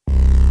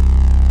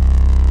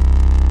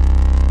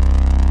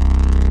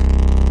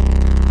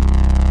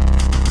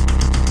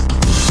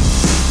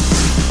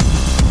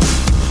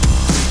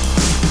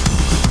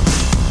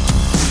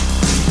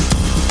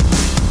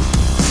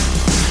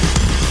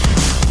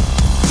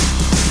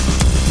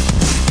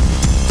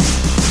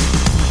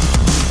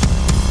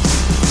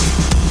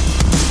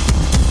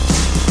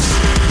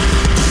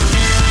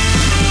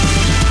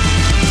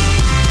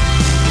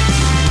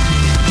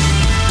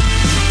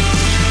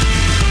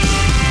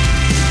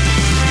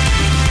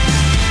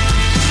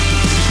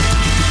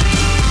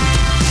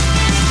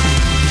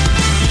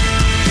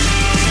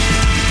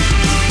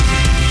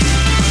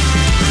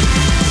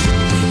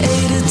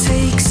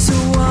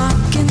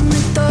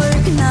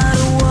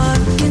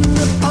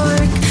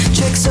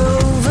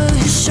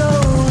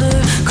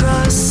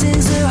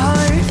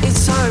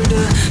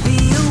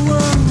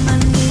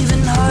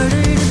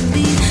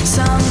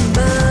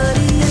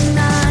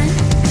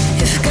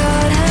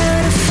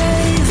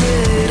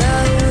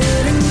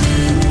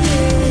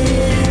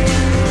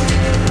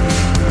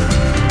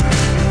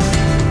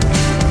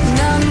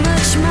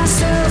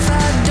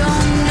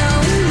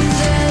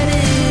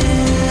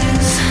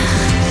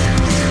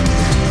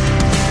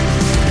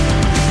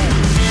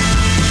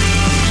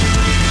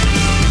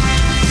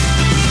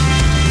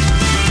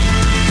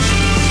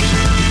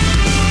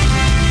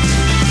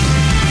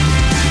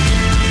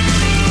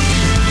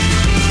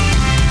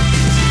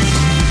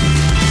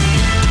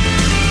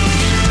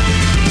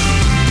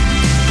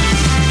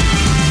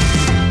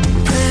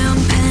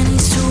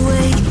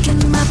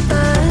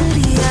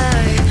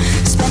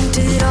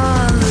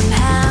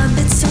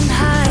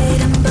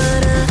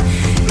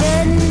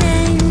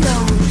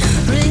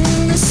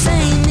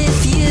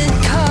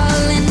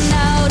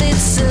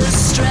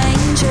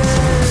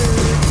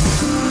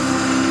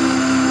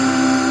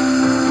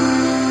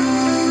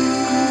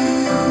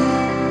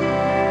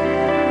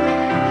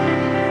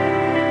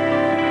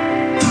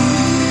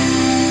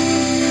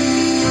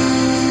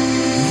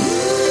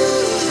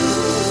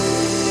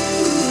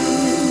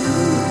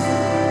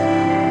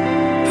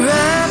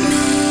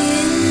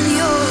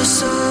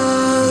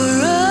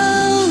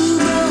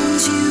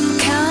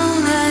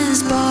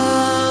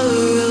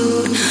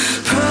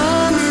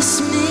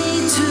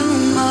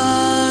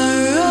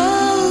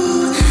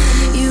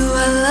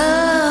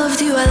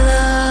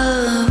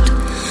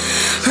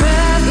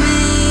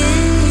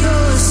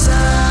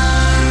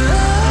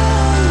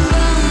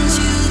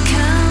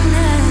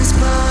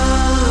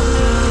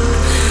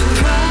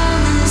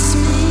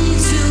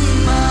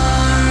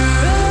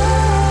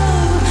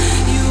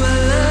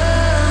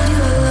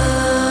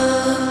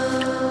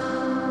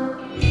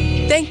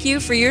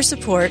 For your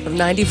support of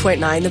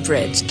 90.9 The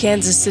Bridge,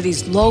 Kansas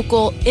City's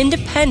local,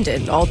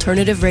 independent,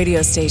 alternative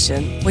radio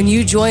station. When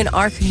you join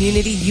our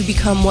community, you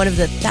become one of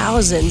the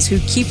thousands who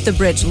keep The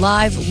Bridge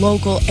live,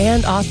 local,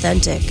 and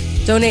authentic.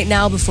 Donate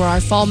now before our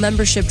fall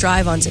membership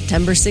drive on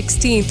September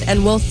 16th,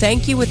 and we'll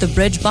thank you with the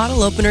Bridge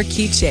Bottle Opener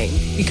keychain.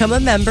 Become a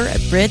member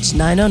at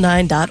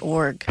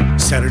bridge909.org.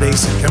 Saturday,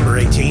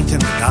 September 18th in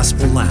the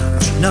Gospel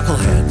Lounge,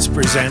 Knuckleheads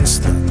presents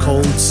The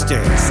Cold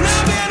Stairs.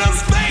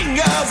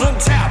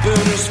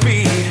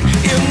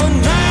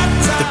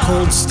 The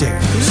Cold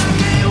Stairs.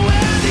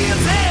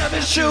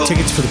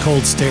 Tickets for The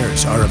Cold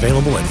Stairs are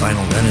available at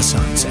Vinyl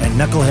Renaissance and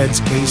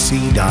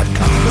knuckleheadskc.com.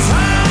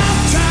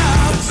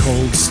 The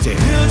Cold Stairs.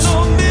 The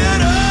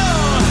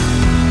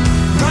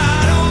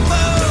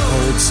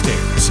Cold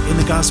Stairs in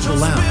the Gospel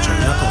Lounge at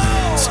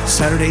Knuckleheads,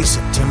 Saturday,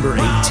 September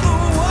 18th,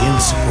 in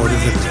support of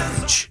The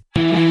Bridge.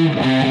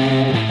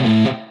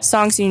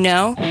 Songs you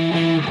know.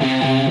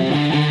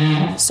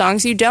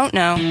 Songs you don't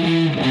know.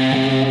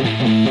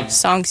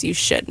 Songs you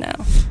should know.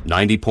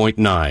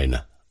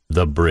 90.9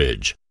 The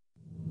Bridge.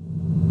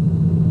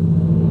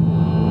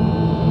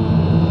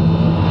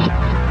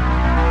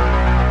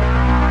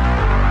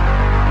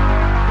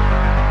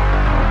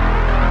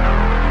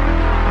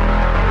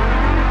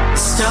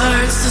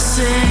 Starts the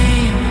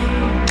same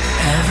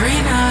every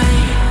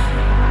night.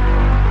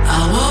 I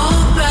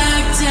walk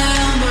back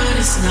down, but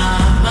it's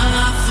not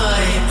my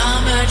fight.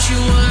 I'm at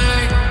your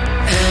word,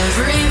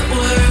 every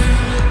word.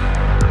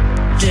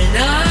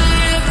 Deny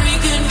every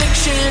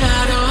conviction.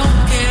 I don't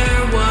care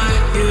what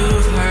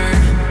you've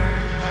heard.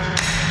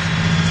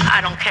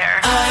 I don't care.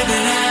 I've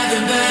been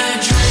having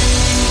bad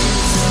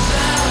dreams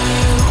about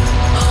you.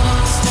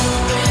 All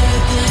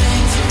stupid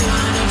things you're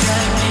gonna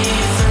drag me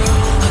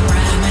through. A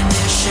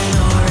premonition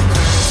or a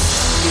curse.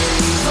 Your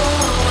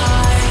evil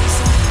eyes,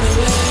 the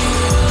way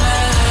you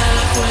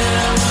laugh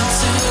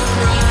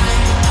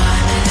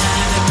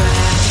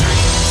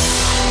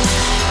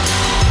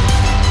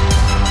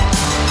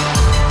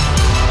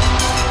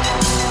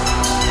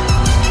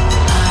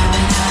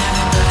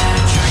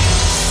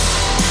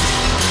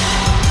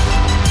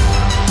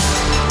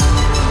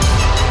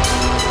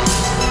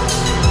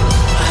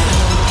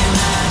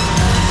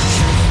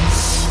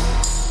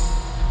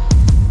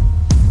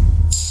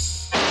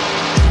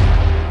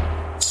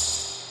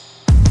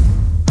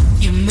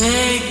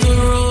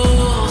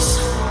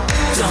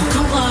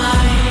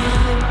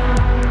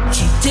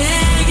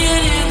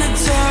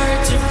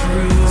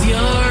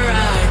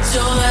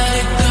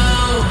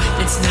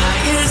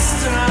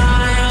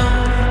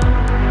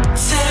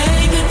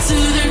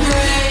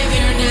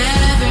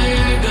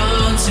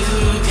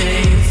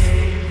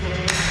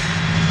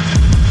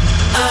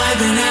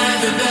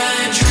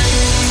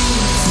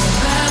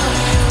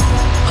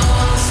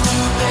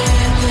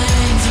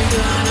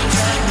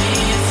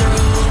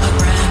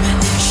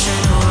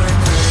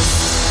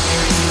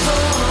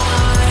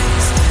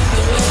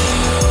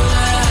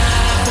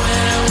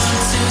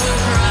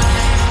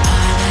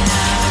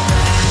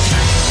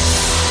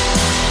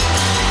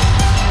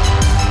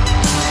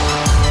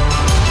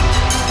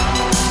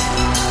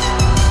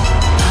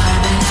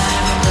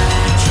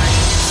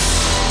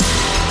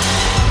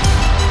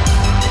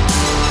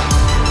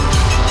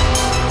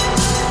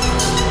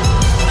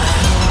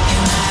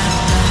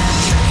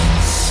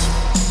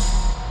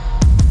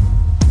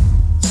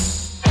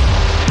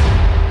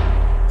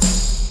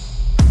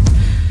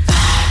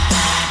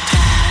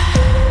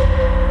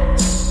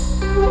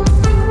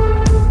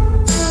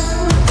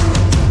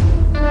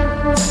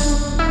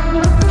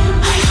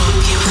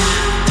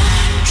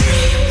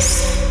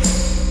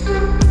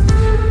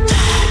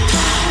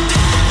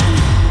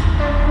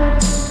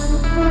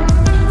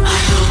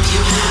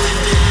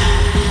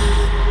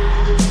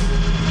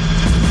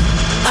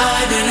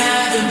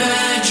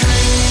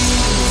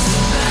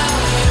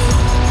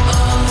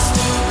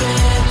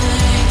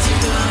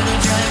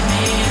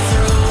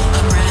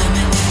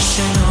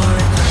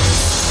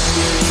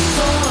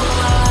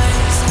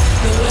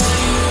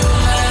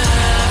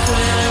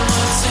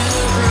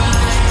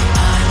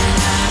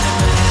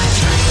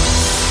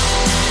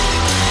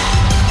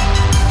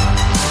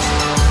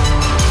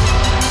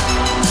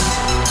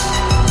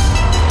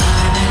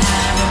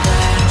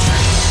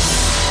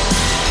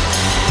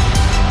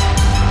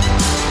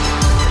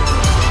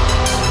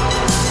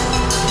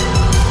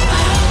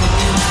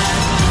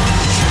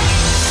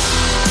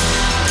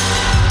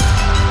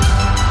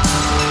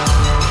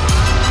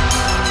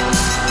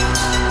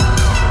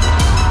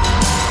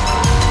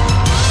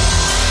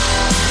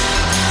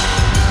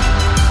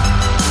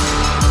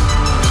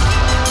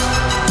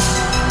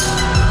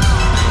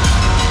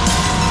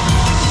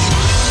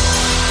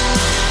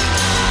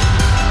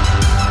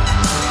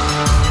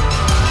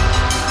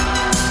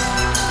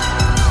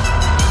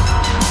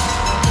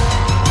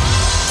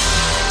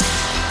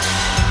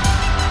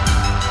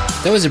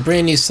That was a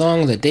brand new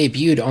song that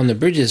debuted on the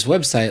Bridges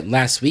website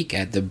last week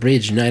at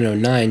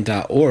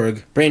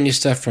thebridge909.org. Brand new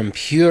stuff from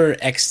Pure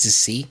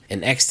Ecstasy,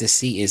 and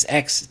Ecstasy is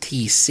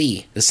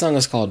XTC. The song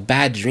is called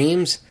Bad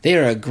Dreams. They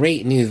are a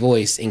great new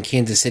voice in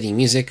Kansas City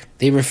music.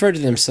 They refer to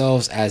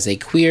themselves as a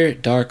queer,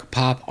 dark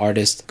pop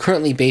artist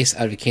currently based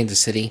out of Kansas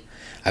City.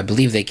 I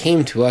believe they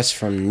came to us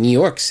from New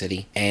York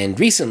City, and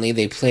recently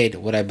they played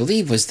what I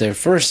believe was their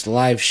first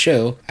live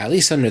show, at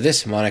least under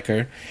this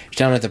moniker,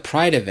 down at the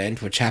Pride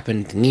event, which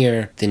happened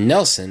near the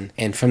Nelson,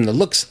 and from the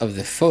looks of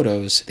the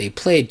photos, they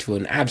played to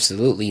an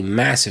absolutely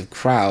massive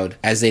crowd,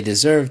 as they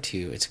deserve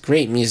to. It's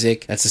great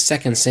music. That's the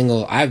second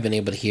single I've been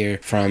able to hear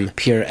from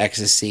Pure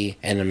Ecstasy,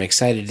 and I'm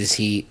excited to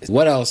see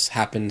what else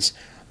happens,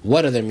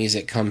 what other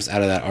music comes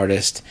out of that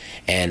artist,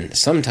 and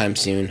sometime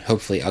soon,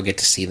 hopefully I'll get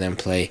to see them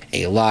play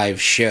a live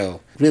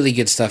show. Really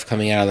good stuff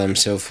coming out of them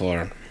so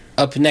far.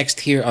 Up next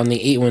here on the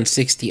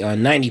 8160 on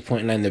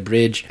 90.9 The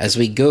Bridge, as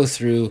we go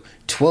through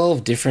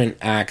 12 different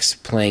acts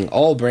playing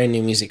all brand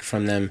new music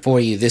from them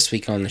for you this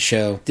week on the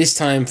show. This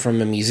time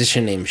from a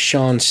musician named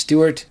Sean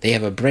Stewart. They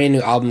have a brand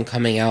new album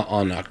coming out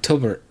on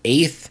October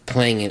 8th,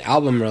 playing an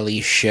album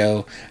release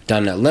show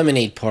down at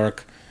Lemonade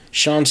Park.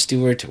 Sean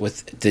Stewart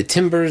with The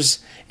Timbers,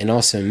 and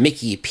also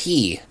Mickey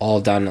P, all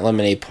down at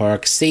Lemonade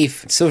Park.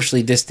 Safe,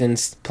 socially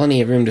distanced,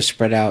 plenty of room to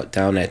spread out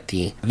down at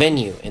the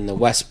venue in the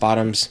West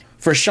Bottoms.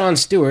 For Sean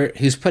Stewart,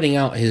 who's putting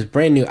out his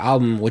brand new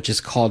album, which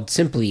is called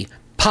simply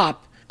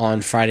Pop,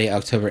 on Friday,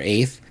 October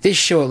 8th, this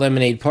show at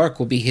Lemonade Park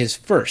will be his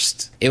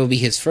first. It will be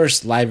his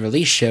first live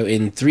release show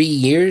in 3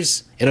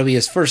 years. It'll be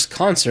his first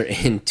concert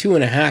in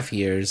 2.5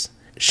 years.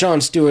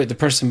 Sean Stewart, the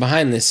person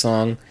behind this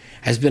song,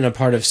 has been a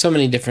part of so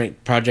many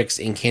different projects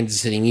in Kansas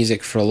City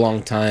music for a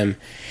long time,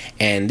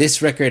 and this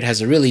record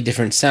has a really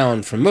different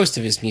sound from most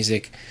of his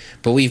music,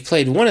 but we've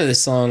played one of the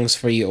songs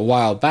for you a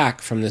while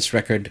back from this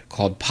record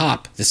called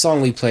Pop. The song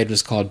we played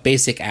was called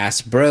Basic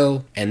Ass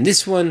Bro, and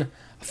this one,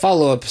 a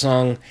follow-up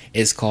song,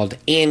 is called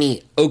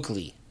Annie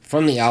Oakley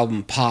from the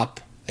album Pop.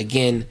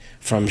 Again,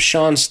 from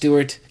Sean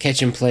Stewart.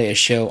 Catch and play a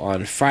show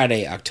on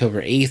Friday,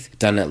 October 8th,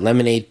 done at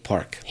Lemonade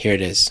Park. Here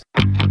it is.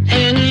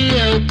 Annie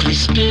Oakley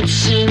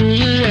spits in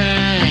your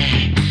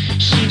eye,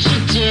 shoots you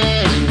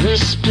dead and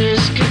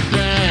whispers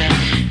goodbye.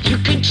 You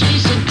could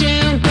chase her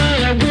down,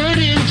 but I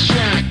wouldn't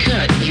try.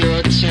 Cut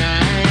your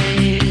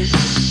ties.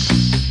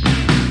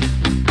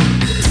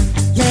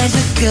 Let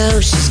her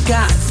go, she's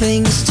got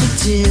things to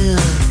do.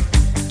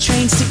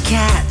 Trains to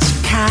catch,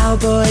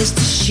 cowboys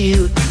to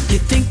shoot. You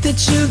think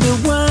that you're the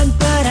one,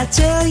 but I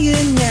tell you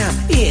now,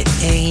 it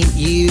ain't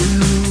you.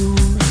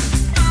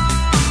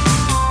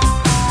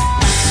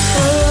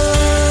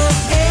 Oh,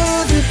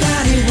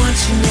 everybody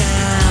wants you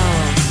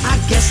now. I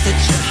guess that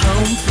you're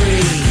home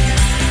free.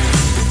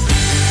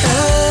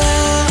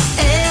 Oh,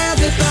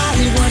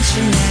 everybody wants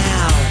you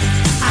now.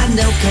 I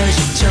know 'cause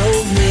you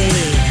told me.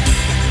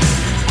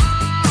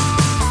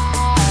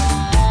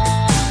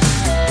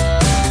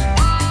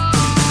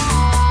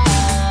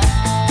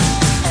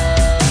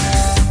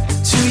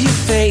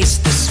 Face,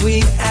 the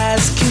sweet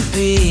as can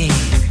be.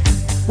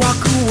 Walk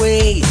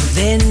away,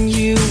 then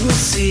you will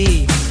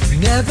see.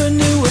 Never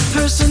knew a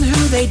person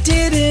who they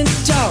didn't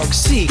talk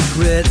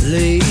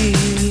secretly.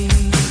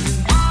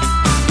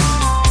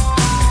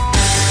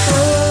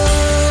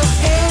 Oh,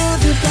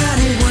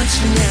 everybody wants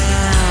you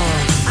now.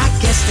 I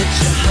guess that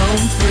you're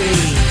home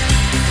free.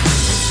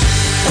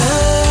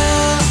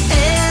 Oh,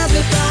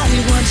 everybody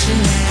wants you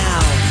now.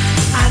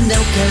 I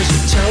know 'cause you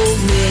told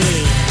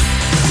me.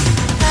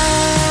 I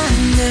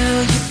know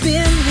you've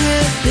been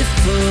hurt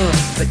before,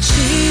 but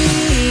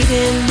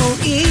cheating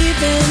won't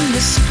even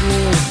the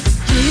score.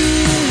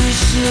 You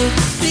should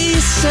be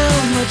so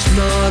much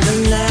more than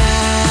that.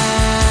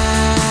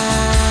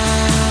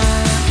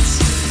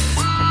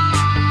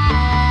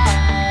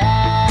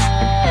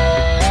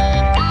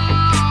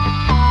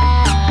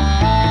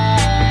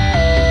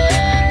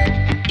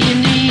 In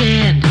the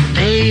end,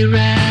 they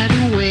ride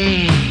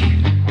away.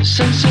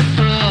 Sunset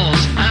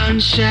falls on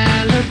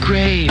shallow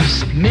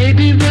graves.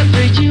 Maybe rough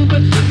for you,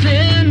 but for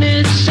them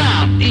it's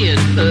all in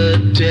a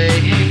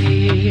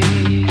day.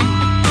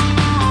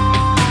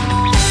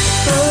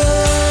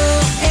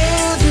 Oh,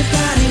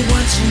 everybody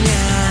wants you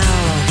now.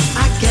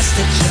 I guess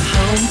that you're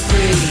home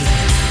free.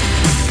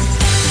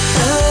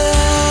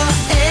 Oh,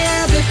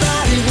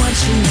 everybody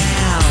wants you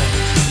now.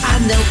 I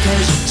know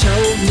 'cause you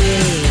told me.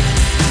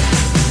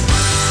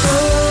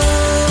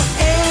 Oh,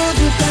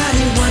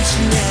 everybody wants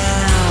you now.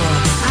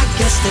 I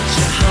guess that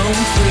you're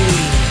home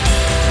free.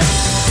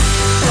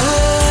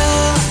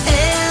 Oh,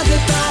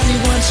 everybody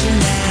wants you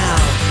now.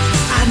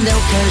 I know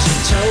 'cause you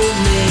told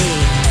me.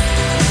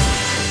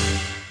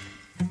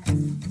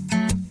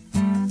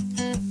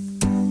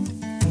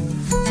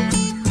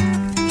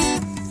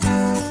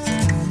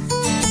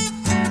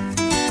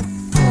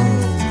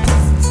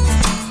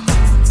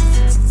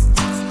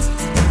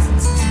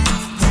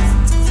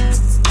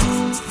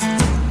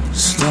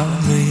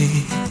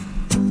 Slowly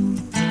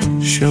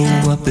show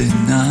up at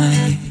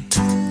night.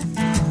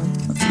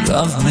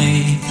 Love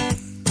me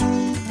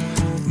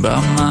by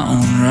my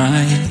own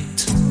right.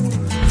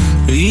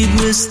 He'd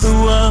risk the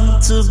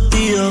world to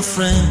be your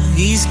friend.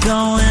 He's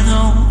going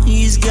home,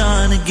 he's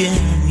gone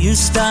again. You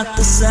start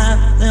the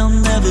sign, they'll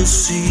never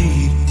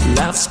see.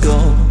 Life's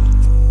gold,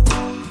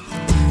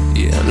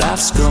 yeah,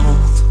 life's gold.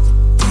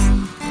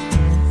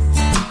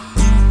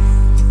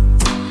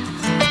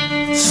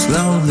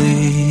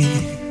 Slowly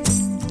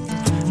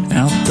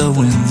out the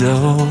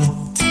window,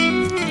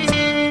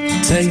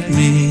 take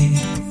me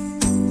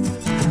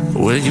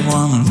where you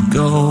wanna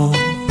go.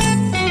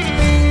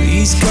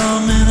 He's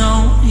coming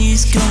home,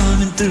 he's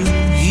coming through.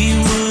 He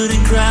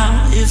wouldn't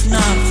cry if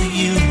not for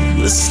you.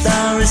 A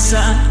starry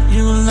side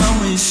you'll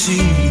always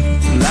see.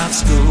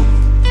 Life's gold,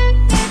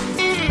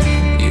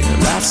 yeah,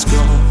 life's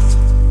gold.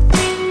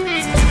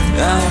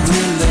 Our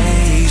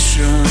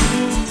relation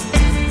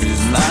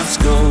is life's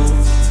gold.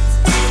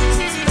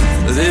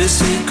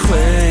 This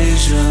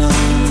equation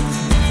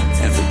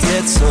never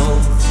gets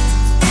old.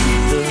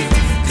 The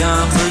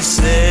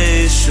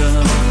conversations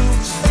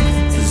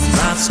is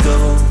life's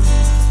gold.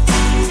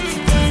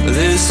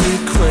 This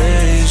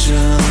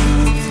equation.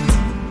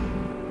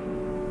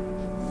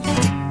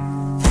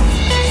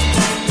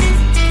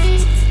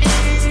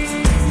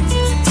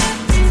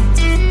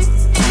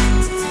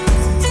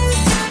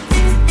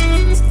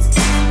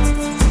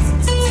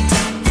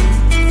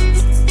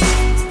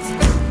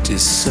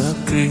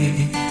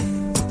 Disagree.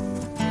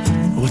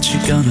 What you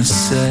gonna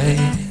say?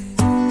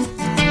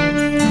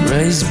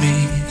 Raise me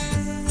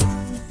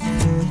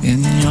in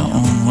your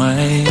own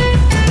way.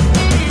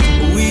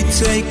 We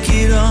take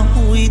it on,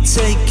 we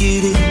take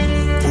it in.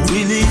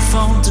 We leave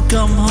home to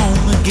come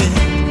home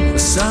again. The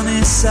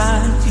sunny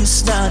side you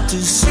start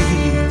to see.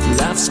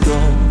 Life's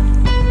gold,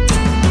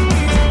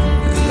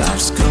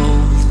 life's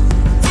gold.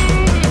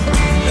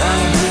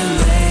 Our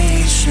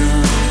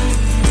relation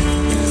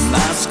is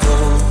life's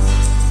gold.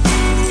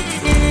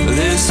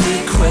 This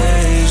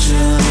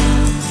equation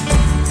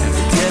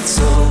never gets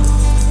old.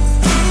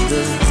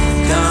 The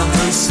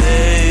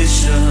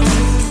conversation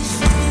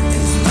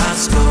is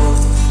life's gold.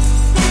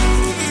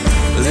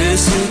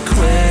 This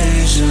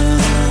equation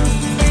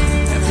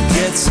never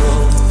gets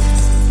old.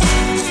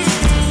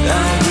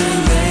 Our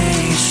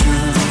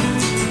relation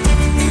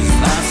is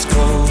life's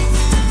gold.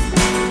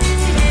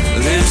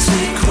 This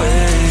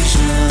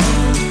equation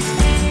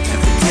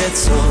never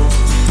gets old.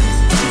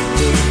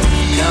 The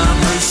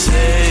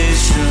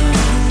conversation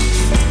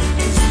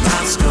is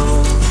life's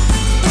gold.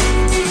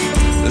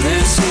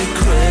 This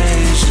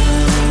equation.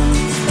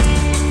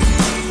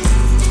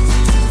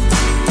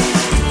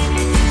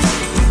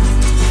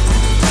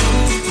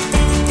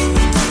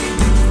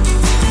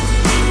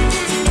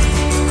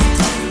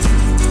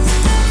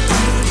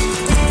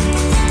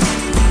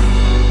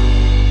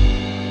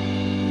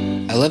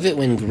 I love it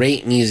when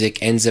great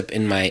music ends up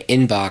in my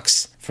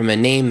inbox from a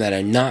name that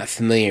I'm not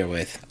familiar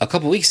with. A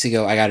couple weeks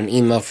ago, I got an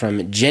email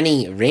from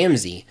Jenny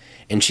Ramsey,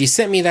 and she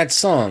sent me that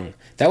song.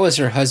 That was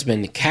her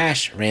husband,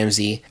 Cash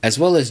Ramsey, as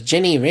well as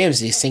Jenny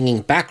Ramsey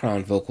singing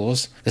background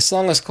vocals. The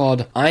song is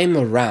called I'm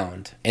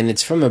Around, and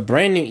it's from a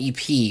brand new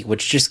EP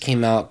which just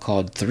came out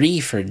called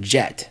 3 for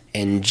Jet.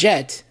 And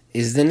Jet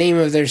is the name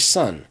of their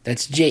son.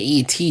 That's Jett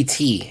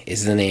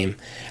is the name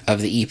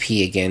of the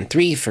EP again.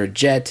 3 for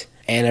Jet.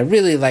 And I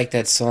really like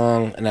that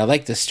song, and I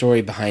like the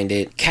story behind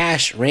it.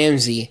 Cash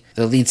Ramsey,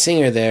 the lead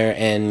singer there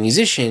and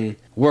musician,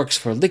 works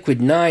for Liquid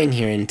 9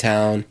 here in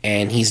town,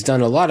 and he's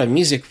done a lot of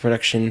music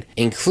production,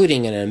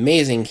 including an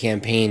amazing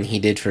campaign he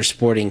did for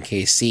Sporting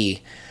KC.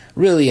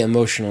 Really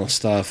emotional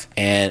stuff,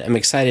 and I'm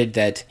excited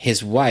that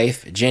his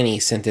wife, Jenny,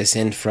 sent this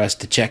in for us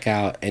to check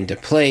out and to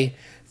play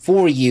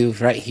for you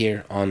right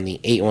here on the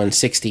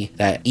 8160.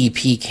 That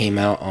EP came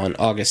out on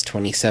August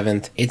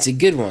 27th. It's a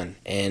good one,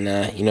 and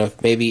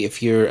maybe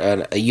if you're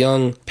a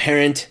young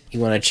parent, you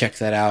want to check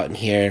that out and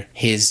hear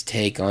his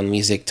take on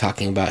music,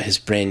 talking about his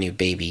brand new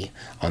baby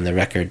on the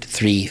record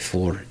 3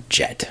 for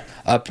Jet.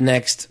 Up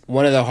next,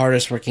 one of the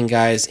hardest working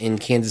guys in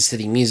Kansas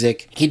City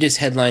music. He just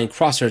headlined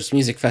Crossroads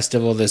Music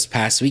Festival this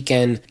past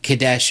weekend.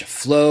 Kadesh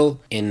Flow,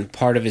 in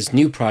part of his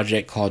new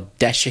project called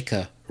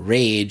Deshika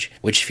Rage,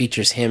 which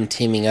features him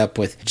teaming up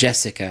with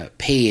Jessica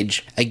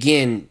Page.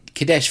 Again,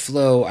 Kadesh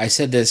Flow, I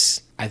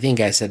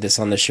think I said this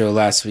on the show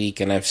last week,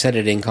 and I've said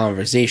it in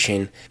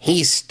conversation.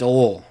 He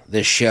stole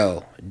the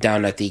show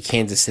down at the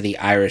Kansas City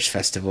Irish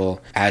Festival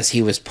as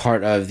he was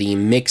part of the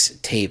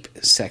mixtape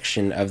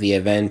section of the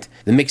event.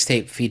 The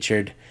mixtape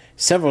featured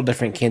several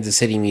different Kansas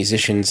City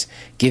musicians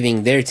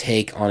giving their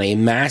take on a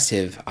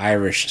massive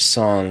Irish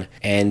song,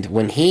 and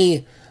when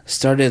he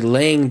started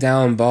laying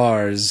down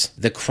bars,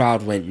 the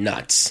crowd went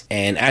nuts.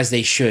 And as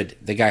they should.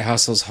 The guy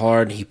hustles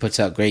hard. He puts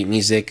out great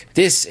music.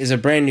 This is a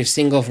brand new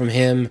single from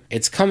him.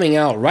 It's coming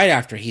out right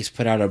after he's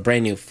put out a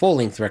brand new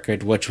full-length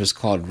record, which was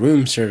called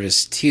Room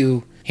Service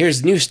 2.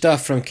 Here's new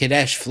stuff from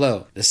Kadesh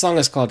Flow. The song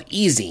is called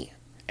Easy,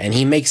 and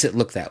he makes it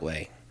look that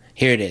way.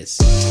 Here it is.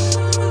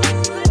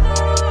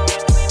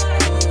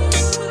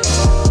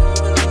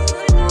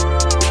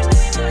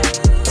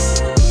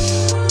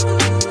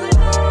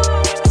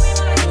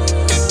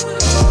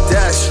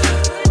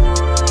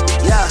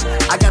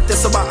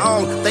 On my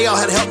own, they all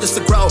had help just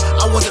to grow.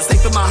 I wasn't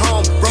safe in my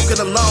home, broken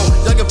alone.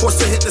 Young and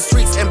forced to hit the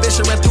streets.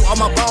 Ambition ran through all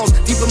my bones,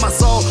 deep in my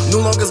soul. No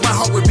longer as my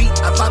heart would beat.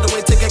 I found a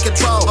way to get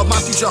control of my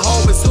future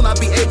home, and soon I'll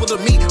be able to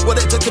meet what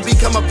it took to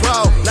become a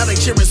pro. Now they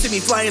cheering, see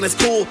me flying, it's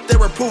cool. Their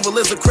approval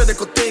is a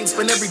critical thing.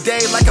 Spend every day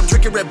like I'm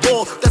drinking Red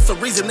Bull. That's the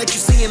reason that you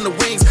see in the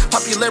wings.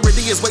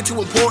 Popularity is way too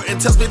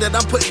important. Tells me that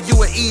I'm putting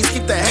you at ease.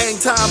 Keep the hang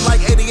time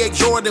like 88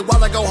 Jordan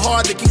while I go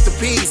hard to keep the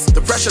peace.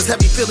 The pressure's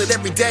heavy, feel it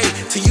every day.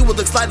 To you it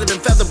looks lighter than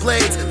feather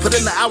blades. Put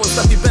in the hours,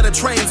 left you better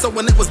trained. So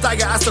when it was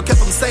dire, I still kept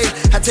them safe.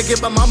 Had to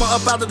get my mama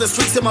up out of the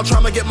streets. And my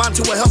trauma get mine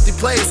to a healthy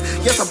place.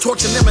 Yes, I'm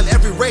torching them in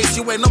every race.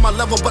 You ain't on my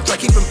level, but try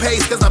keeping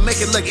pace. Cause I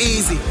make it look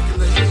easy.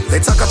 They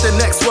talk out their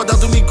necks, well, they'll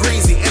do me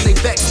greasy. And they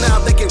vex now,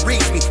 they can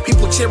reach me.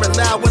 People cheering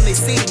loud when they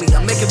see me.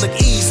 I make it look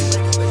easy.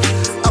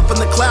 Up in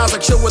the clouds, I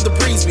chill where the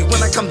breeze be.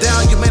 When I come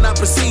down, you may not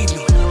perceive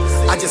me.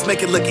 I just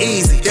make it look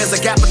easy. There's a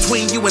gap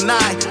between you and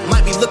I.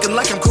 Might be looking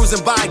like I'm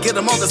cruising by. Get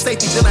them all the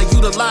safety, then I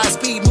utilize.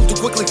 Speed, move too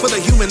quickly for the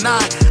human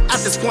eye.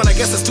 At this point, I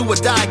guess it's do or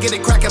die. Get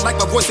it cracking like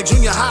my voice at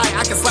junior high.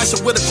 I can slash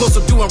it with a close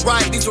of doing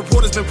right. These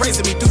reporters been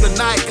praising me through the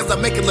night, cause I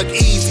make it look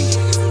easy.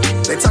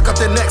 They talk out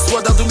their necks, well,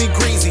 they'll do me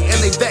greasy. And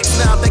they vex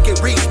now, they can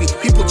reach me.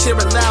 People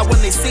cheering loud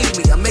when they see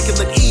me. I make it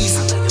look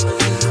easy.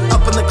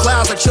 Up in the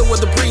clouds, I chill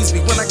where the breeze be.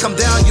 When I come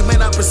down, you may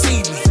not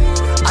perceive me.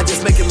 I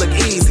just make it look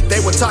easy. They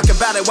were talking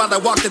about it while I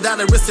walked it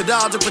out and risked it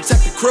all to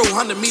protect the crew.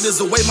 100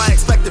 meters away, my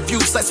expected view.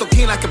 Sight so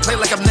keen, I can play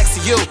like I'm next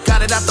to you.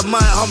 Got it out the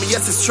mud, homie,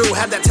 yes, it's true.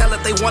 Had that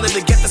talent they wanted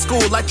to get to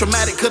school. Like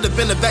dramatic, could have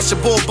been a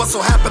vegetable. But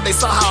so happened they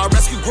saw how I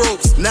rescue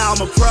groups. Now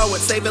I'm a pro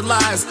at saving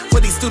lives.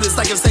 For these students,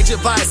 I give stage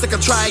advice. Like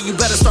I'm trying, you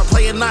better start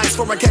playing nice.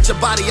 Before I catch a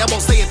body, I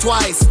won't say it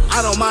twice.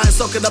 I don't mind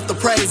soaking up the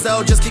praise,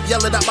 though. Just keep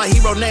yelling out my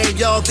hero name,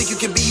 yo. Think you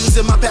can be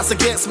using my past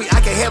against me?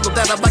 I can handle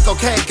that, I'm like,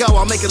 okay, go,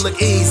 I'll make it look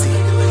easy.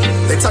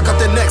 They talk out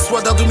their necks, well,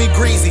 they'll do me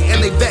greasy.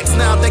 And they vex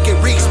now, they can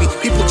reach me.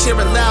 People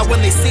cheering loud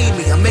when they see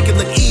me. I make it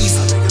look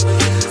easy.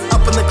 Up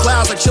in the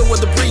clouds, I chill where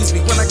the breeze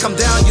be. When I come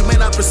down, you may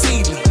not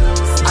perceive me.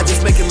 I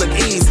just make it look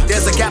easy.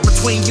 There's a gap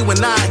between you and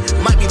I.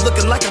 Might be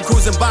looking like I'm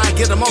cruising by.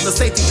 Get them all the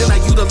safety, then I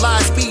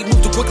utilize. Speed, move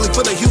too quickly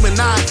for the human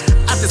eye.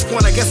 At this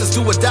point, I guess it's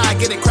do or die.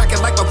 Get it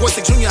cracking like my voice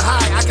at junior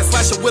high. I can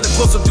slash it with a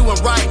close of doing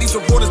right. These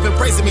reporters been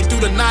praising me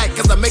through the night,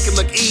 cause I make it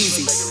look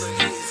easy.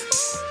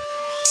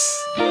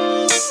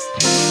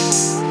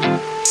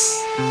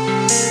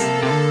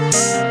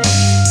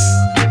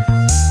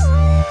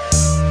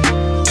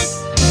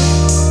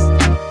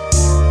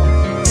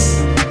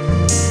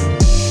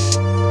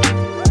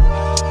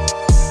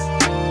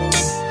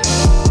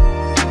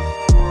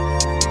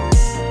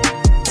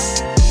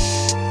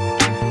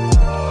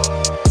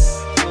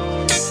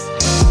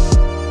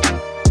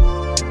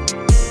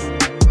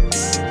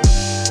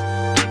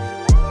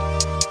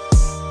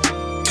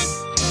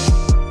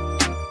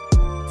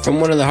 From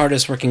one of the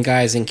hardest working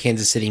guys in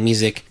Kansas City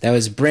music, that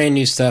was brand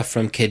new stuff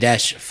from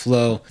Kadesh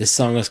Flow. This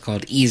song was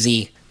called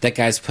Easy. That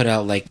guy's put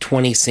out like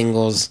 20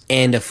 singles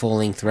and a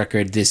full-length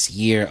record this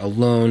year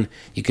alone.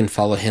 You can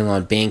follow him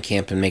on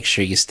Bandcamp and make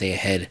sure you stay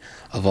ahead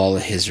of all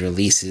of his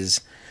releases.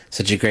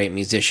 Such a great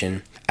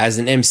musician. As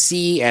an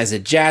MC, as a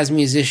jazz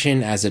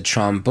musician, as a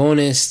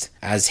trombonist,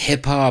 as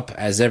hip-hop,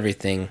 as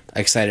everything.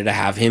 Excited to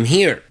have him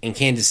here in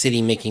Kansas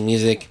City making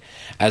music,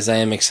 as I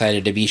am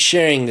excited to be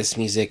sharing this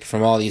music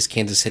from all these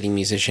Kansas City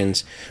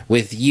musicians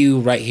with you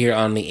right here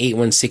on the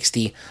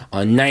 8160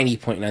 on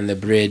 90.9 The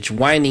Bridge,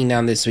 winding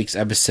down this week's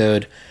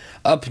episode.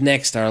 Up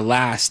next, our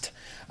last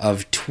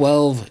of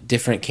 12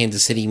 different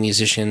Kansas City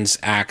musicians,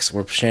 acts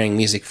we're sharing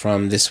music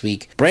from this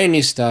week. Brand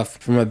new stuff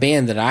from a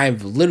band that I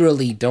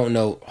literally don't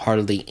know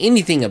hardly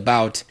anything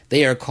about.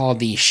 They are called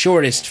The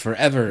Shortest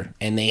Forever,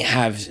 and they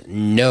have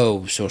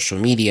no social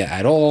media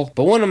at all.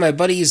 But one of my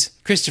buddies,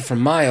 Christopher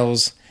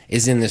Miles,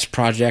 is in this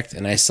project,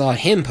 and I saw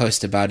him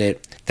post about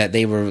it, that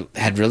they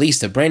had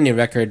released a brand new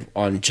record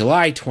on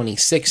July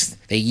 26th.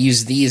 They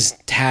used these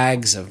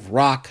tags of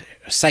rock,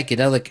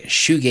 psychedelic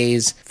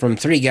shoegaze from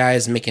three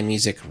guys making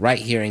music right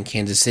here in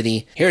Kansas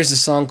City. Here's a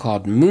song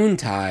called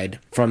Moontide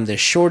from The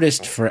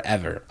Shortest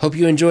Forever. Hope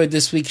you enjoyed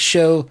this week's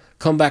show.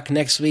 Come back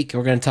next week.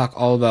 We're going to talk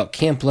all about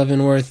Camp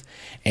Leavenworth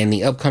and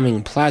the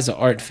upcoming Plaza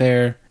Art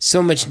Fair.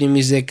 So much new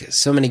music,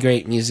 so many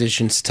great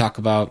musicians to talk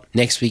about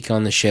next week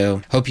on the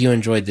show. Hope you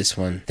enjoyed this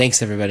one.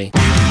 Thanks, everybody.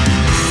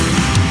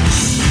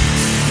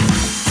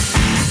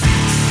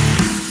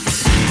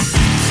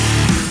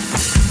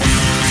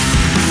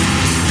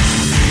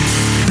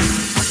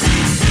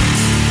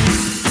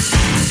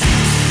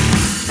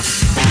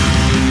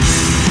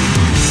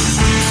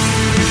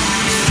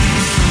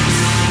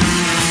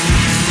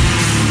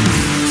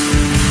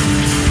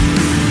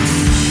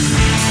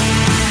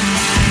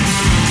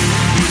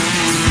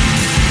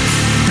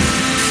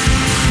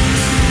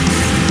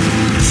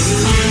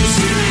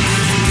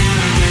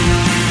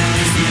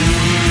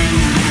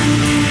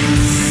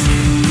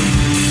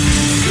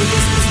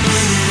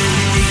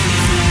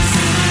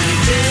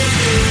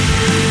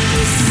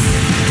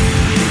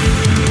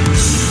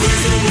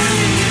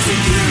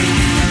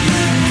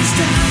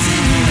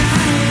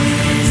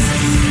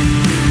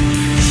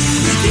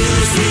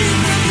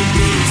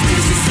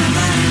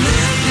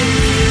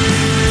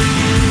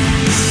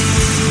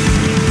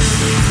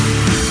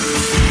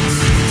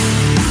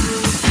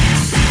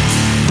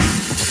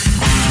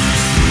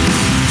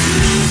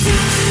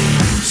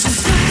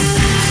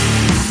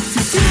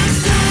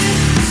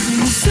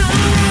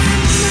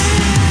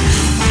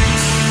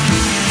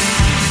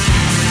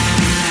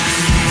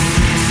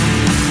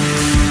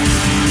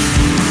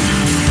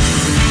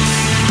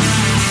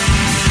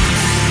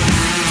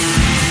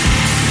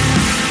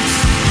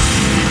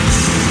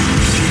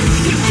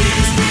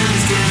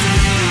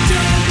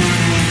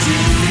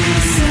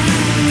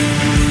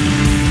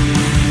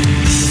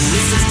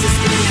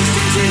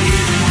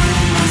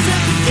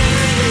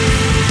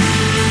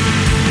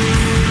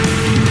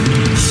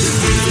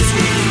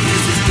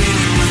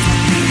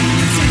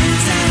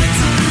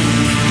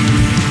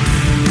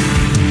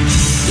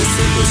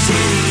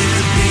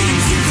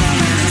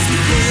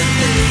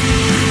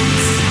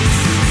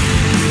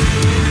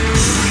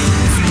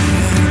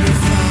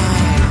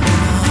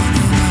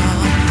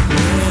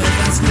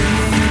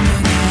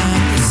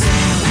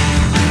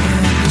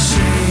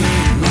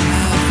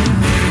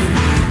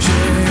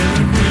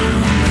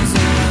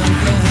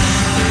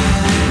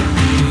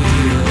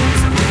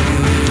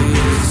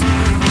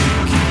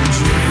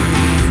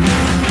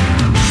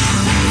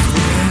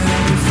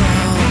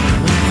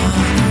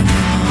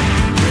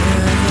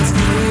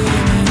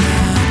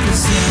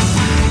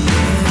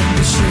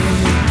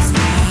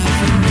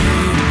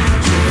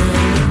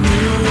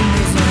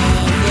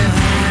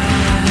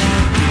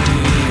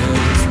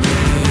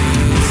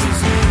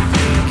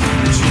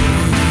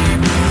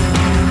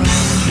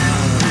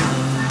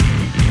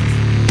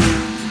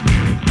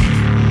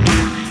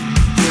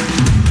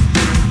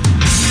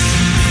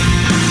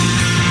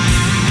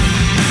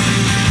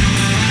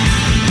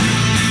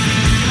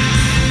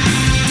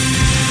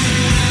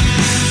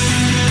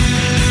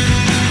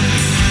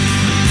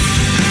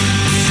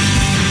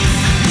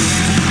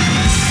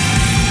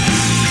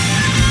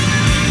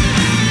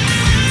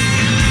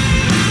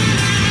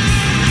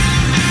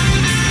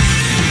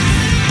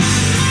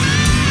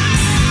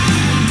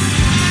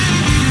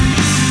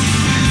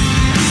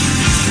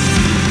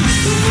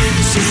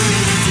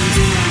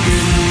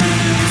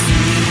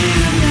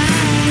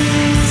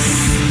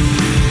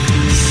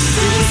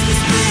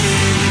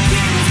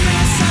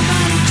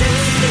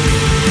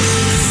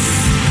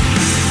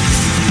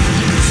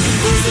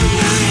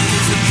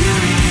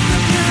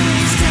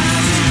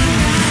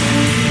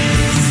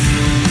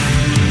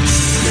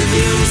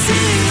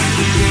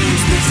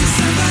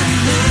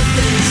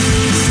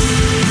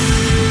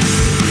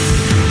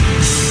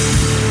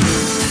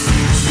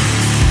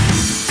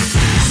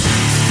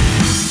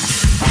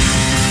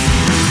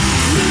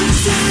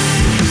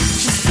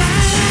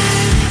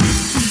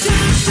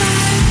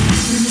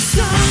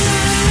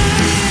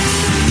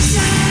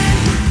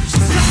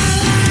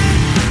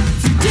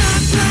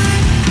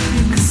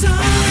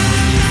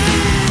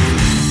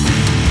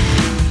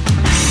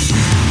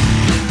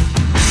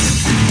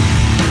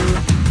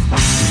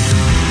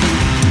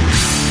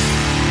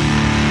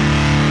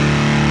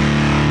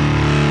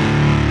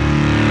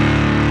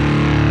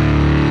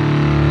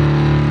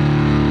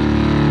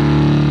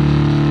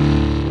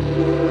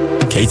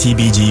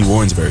 KTBG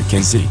Warrensburg,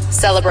 Kentucky.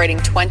 Celebrating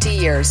 20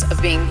 years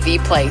of being the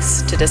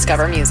place to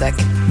discover music.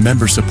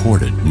 Member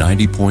supported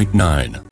 90.9.